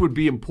this would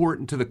be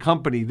important to the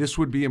company. This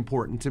would be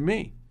important to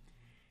me.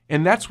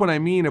 And that's what I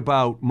mean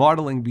about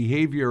modeling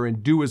behavior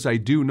and do as I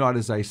do, not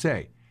as I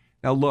say.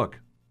 Now look,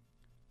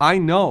 I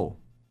know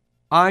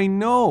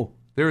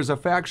there is a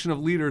faction of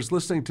leaders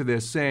listening to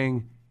this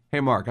saying, hey,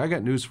 Mark, I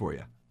got news for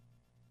you.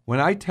 When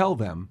I tell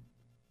them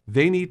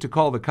they need to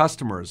call the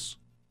customers,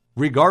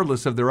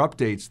 regardless of their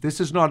updates, this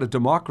is not a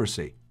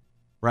democracy,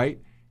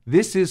 right?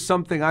 This is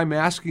something I'm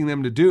asking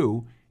them to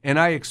do, and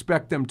I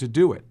expect them to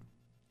do it.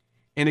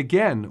 And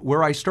again,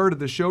 where I started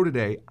the show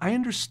today, I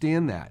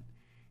understand that.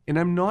 And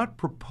I'm not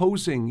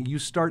proposing you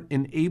start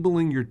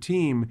enabling your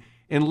team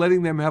and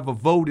letting them have a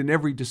vote in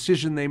every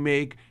decision they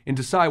make and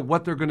decide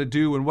what they're going to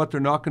do and what they're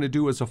not going to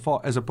do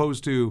as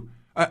opposed to,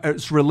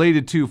 it's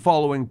related to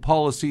following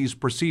policies,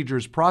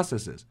 procedures,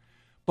 processes.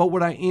 But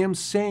what I am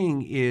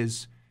saying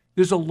is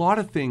there's a lot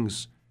of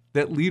things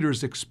that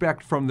leaders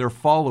expect from their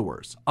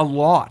followers, a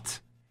lot.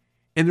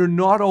 And they're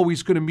not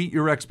always going to meet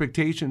your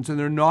expectations, and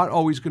they're not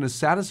always going to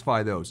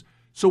satisfy those.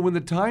 So when the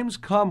times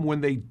come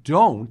when they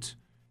don't,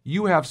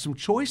 you have some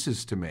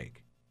choices to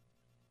make.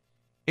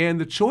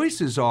 And the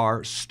choices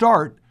are,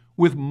 start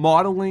with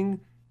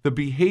modeling the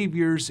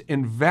behaviors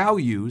and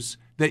values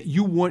that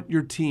you want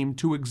your team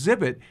to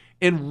exhibit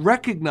and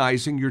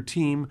recognizing your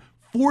team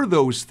for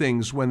those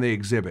things when they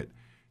exhibit.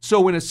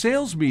 So in a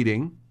sales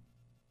meeting,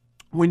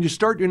 when you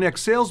start your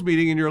next sales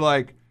meeting and you're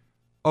like,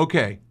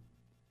 okay,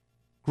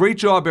 great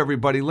job,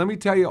 everybody. Let me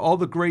tell you all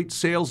the great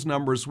sales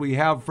numbers we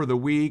have for the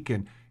week,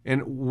 and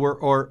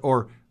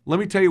let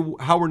me tell you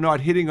how we're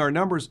not hitting our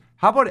numbers.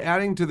 How about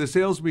adding to the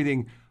sales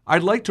meeting,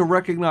 I'd like to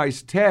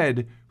recognize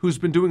Ted, who's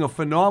been doing a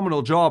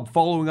phenomenal job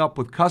following up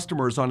with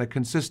customers on a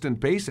consistent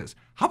basis.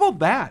 How about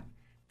that?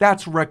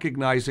 That's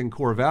recognizing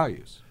core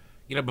values.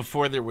 You know,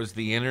 before there was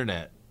the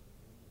internet,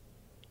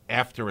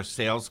 after a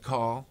sales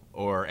call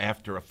or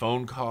after a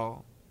phone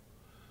call,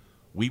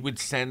 we would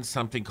send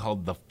something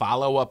called the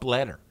follow-up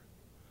letter.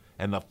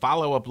 And the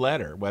follow-up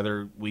letter,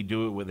 whether we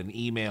do it with an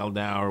email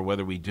now or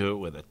whether we do it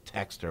with a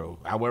text or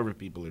however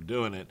people are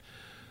doing it,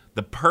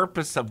 the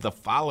purpose of the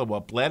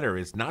follow-up letter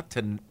is not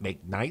to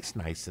make nice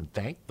and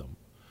thank them.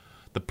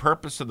 The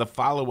purpose of the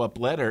follow-up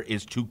letter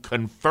is to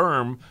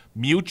confirm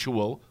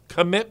mutual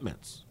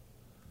commitments.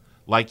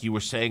 Like you were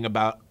saying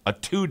about a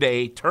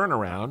 2-day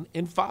turnaround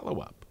in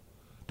follow-up.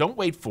 Don't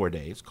wait 4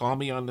 days. Call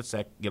me on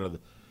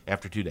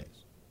after 2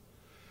 days.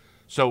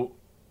 So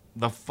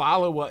the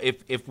follow-up,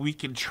 if we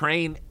can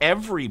train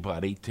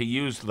everybody to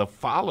use the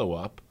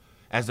follow-up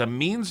as a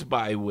means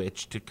by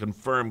which to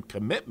confirm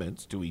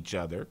commitments to each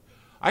other,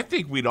 I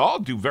think we'd all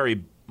do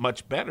very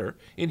much better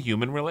in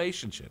human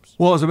relationships.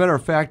 Well, as a matter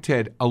of fact,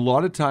 Ted, a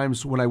lot of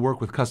times when I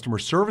work with customer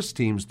service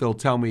teams, they'll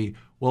tell me,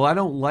 well, I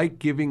don't like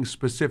giving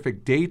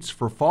specific dates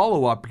for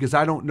follow-up because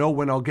I don't know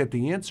when I'll get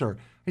the answer.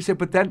 I said,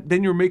 but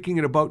then you're making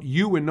it about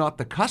you and not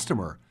the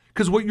customer.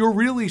 Because what you're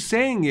really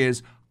saying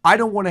is, I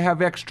don't want to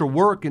have extra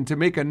work and to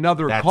make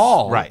another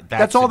call. Right.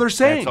 That's all they're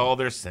saying. That's all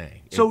they're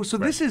saying. So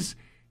right. This is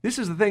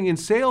the thing. In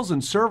sales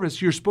and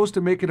service, you're supposed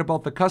to make it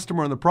about the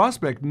customer and the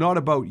prospect, not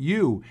about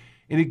you.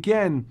 And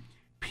again,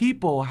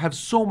 people have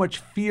so much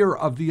fear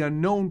of the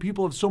unknown.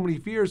 People have so many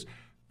fears.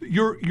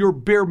 Your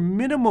bare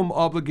minimum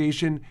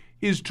obligation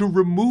is to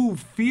remove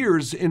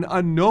fears and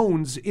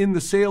unknowns in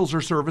the sales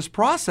or service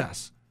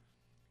process.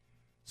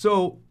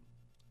 So,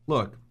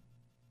 look,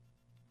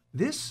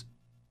 this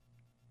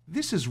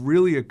is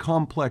really a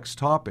complex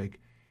topic,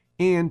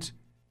 and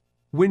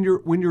when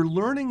you're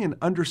learning and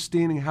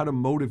understanding how to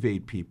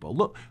motivate people,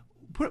 look,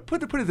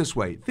 put it this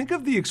way. Think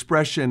of the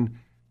expression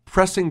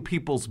 "pressing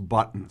people's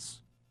buttons."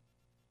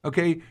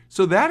 Okay,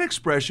 so that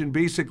expression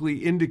basically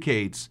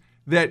indicates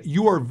that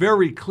you are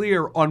very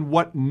clear on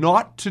what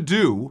not to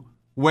do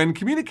when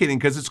communicating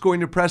because it's going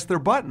to press their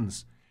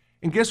buttons.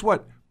 And guess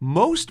what?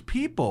 Most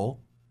people,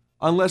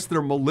 unless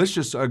they're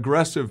malicious,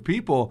 aggressive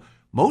people,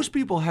 most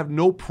people have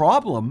no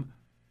problem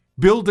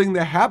building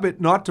the habit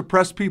not to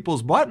press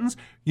people's buttons.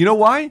 You know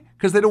why?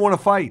 Because they don't want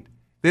to fight.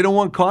 They don't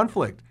want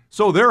conflict.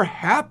 So they're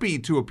happy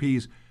to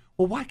appease.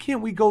 Well, why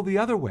can't we go the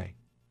other way?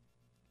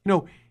 You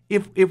know,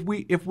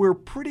 if we're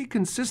pretty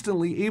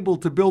consistently able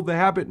to build the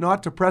habit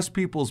not to press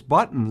people's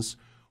buttons,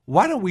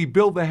 why don't we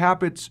build the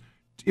habits,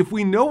 if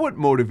we know what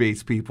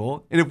motivates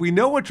people and if we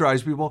know what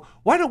drives people,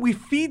 why don't we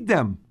feed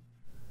them?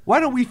 Why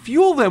don't we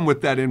fuel them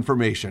with that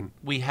information?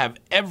 We have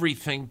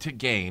everything to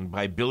gain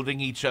by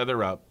building each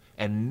other up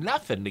and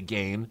nothing to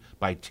gain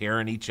by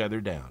tearing each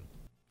other down.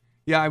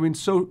 Yeah, I mean,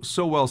 so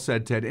well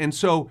said, Ted. And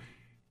so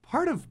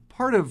part of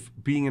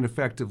being an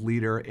effective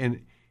leader,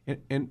 and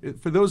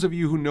for those of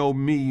you who know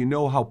me, you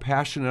know how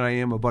passionate I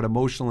am about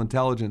emotional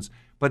intelligence,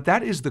 but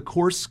that is the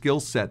core skill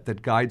set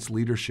that guides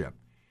leadership.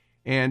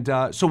 And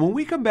so when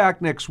we come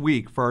back next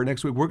week, we're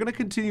going to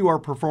continue our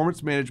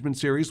performance management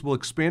series. We'll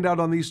expand out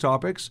on these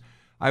topics.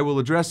 I will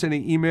address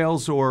any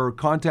emails or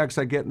contacts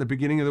I get in the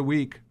beginning of the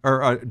week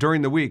or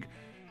during the week.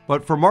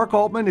 But for Mark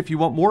Altman, if you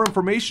want more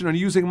information on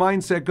using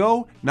Mindset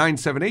Go,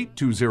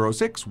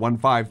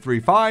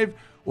 978-206-1535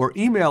 or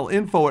email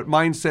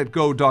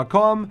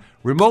info@mindsetgo.com.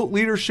 Remote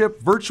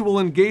leadership, virtual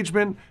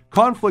engagement,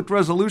 conflict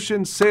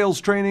resolution,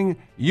 sales training,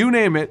 you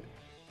name it,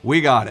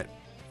 we got it.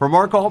 For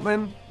Mark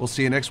Altman, we'll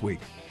see you next week.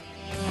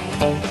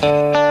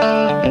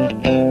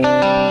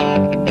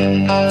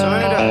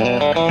 Turn it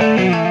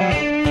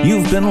up.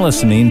 You've been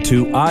listening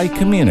to I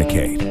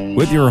Communicate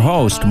with your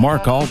host,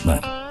 Mark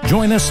Altman.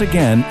 Join us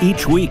again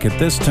each week at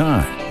this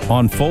time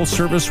on Full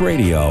Service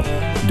Radio,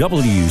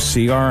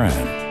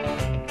 WCRN.